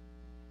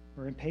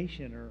or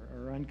impatient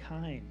or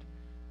unkind.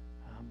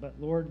 But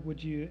Lord,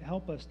 would you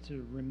help us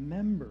to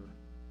remember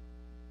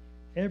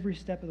every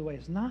step of the way?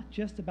 It's not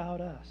just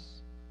about us.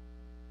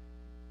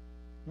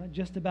 Not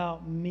just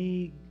about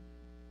me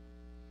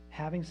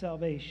having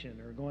salvation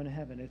or going to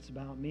heaven. It's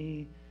about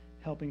me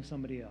helping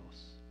somebody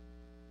else.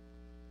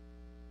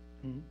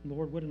 And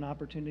Lord, what an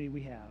opportunity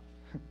we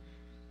have.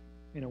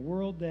 In a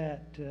world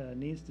that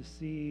needs to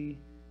see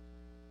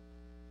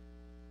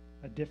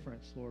a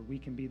difference, Lord, we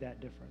can be that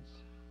difference.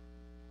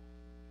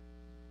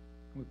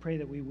 We pray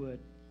that we would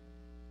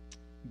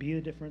be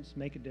the difference,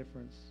 make a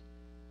difference,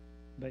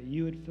 but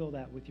you would fill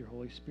that with your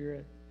Holy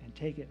Spirit and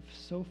take it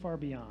so far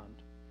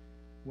beyond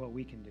what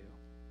we can do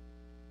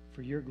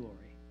for your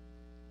glory,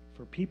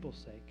 for people's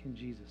sake, in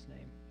Jesus'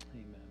 name.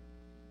 Amen.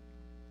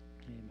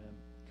 Amen.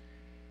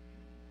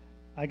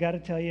 I got to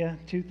tell you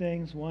two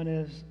things. One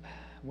is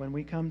when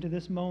we come to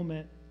this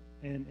moment,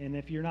 and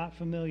if you're not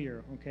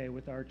familiar, okay,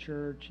 with our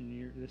church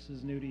and this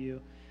is new to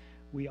you,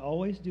 we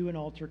always do an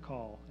altar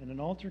call. And an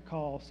altar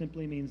call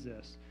simply means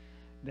this,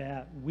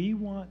 that we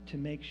want to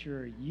make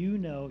sure you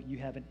know you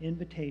have an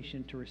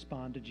invitation to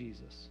respond to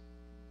Jesus.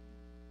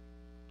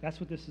 That's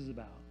what this is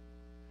about.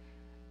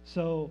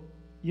 So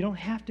you don't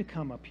have to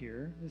come up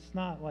here. It's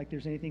not like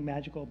there's anything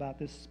magical about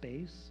this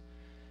space.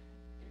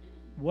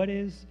 What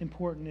is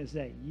important is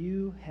that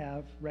you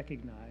have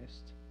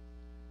recognized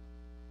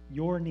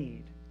your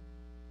need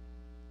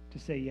to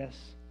say yes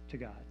to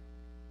God.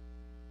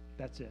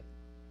 That's it.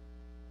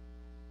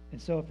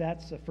 And so if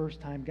that's the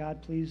first time,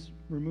 God, please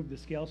remove the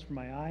scales from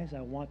my eyes.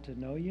 I want to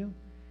know you.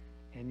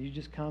 And you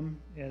just come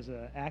as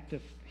an act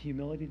of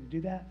humility to do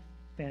that,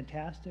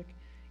 fantastic.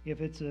 If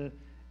it's a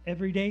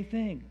everyday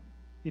thing,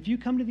 if you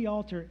come to the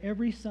altar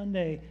every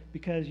Sunday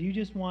because you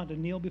just want to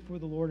kneel before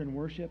the Lord and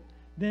worship,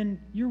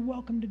 then you're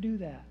welcome to do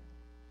that.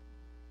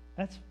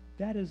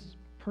 That is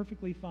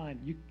perfectly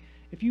fine.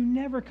 If you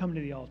never come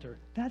to the altar,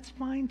 that's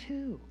fine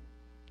too.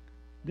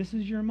 This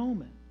is your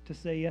moment to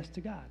say yes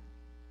to God.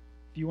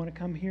 If you want to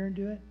come here and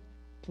do it,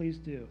 please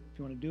do. If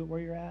you want to do it where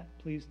you're at,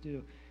 please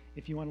do.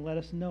 If you want to let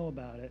us know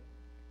about it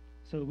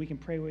so that we can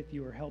pray with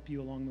you or help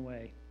you along the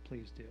way,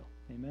 please do.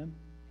 Amen?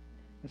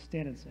 Let's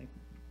stand and sing.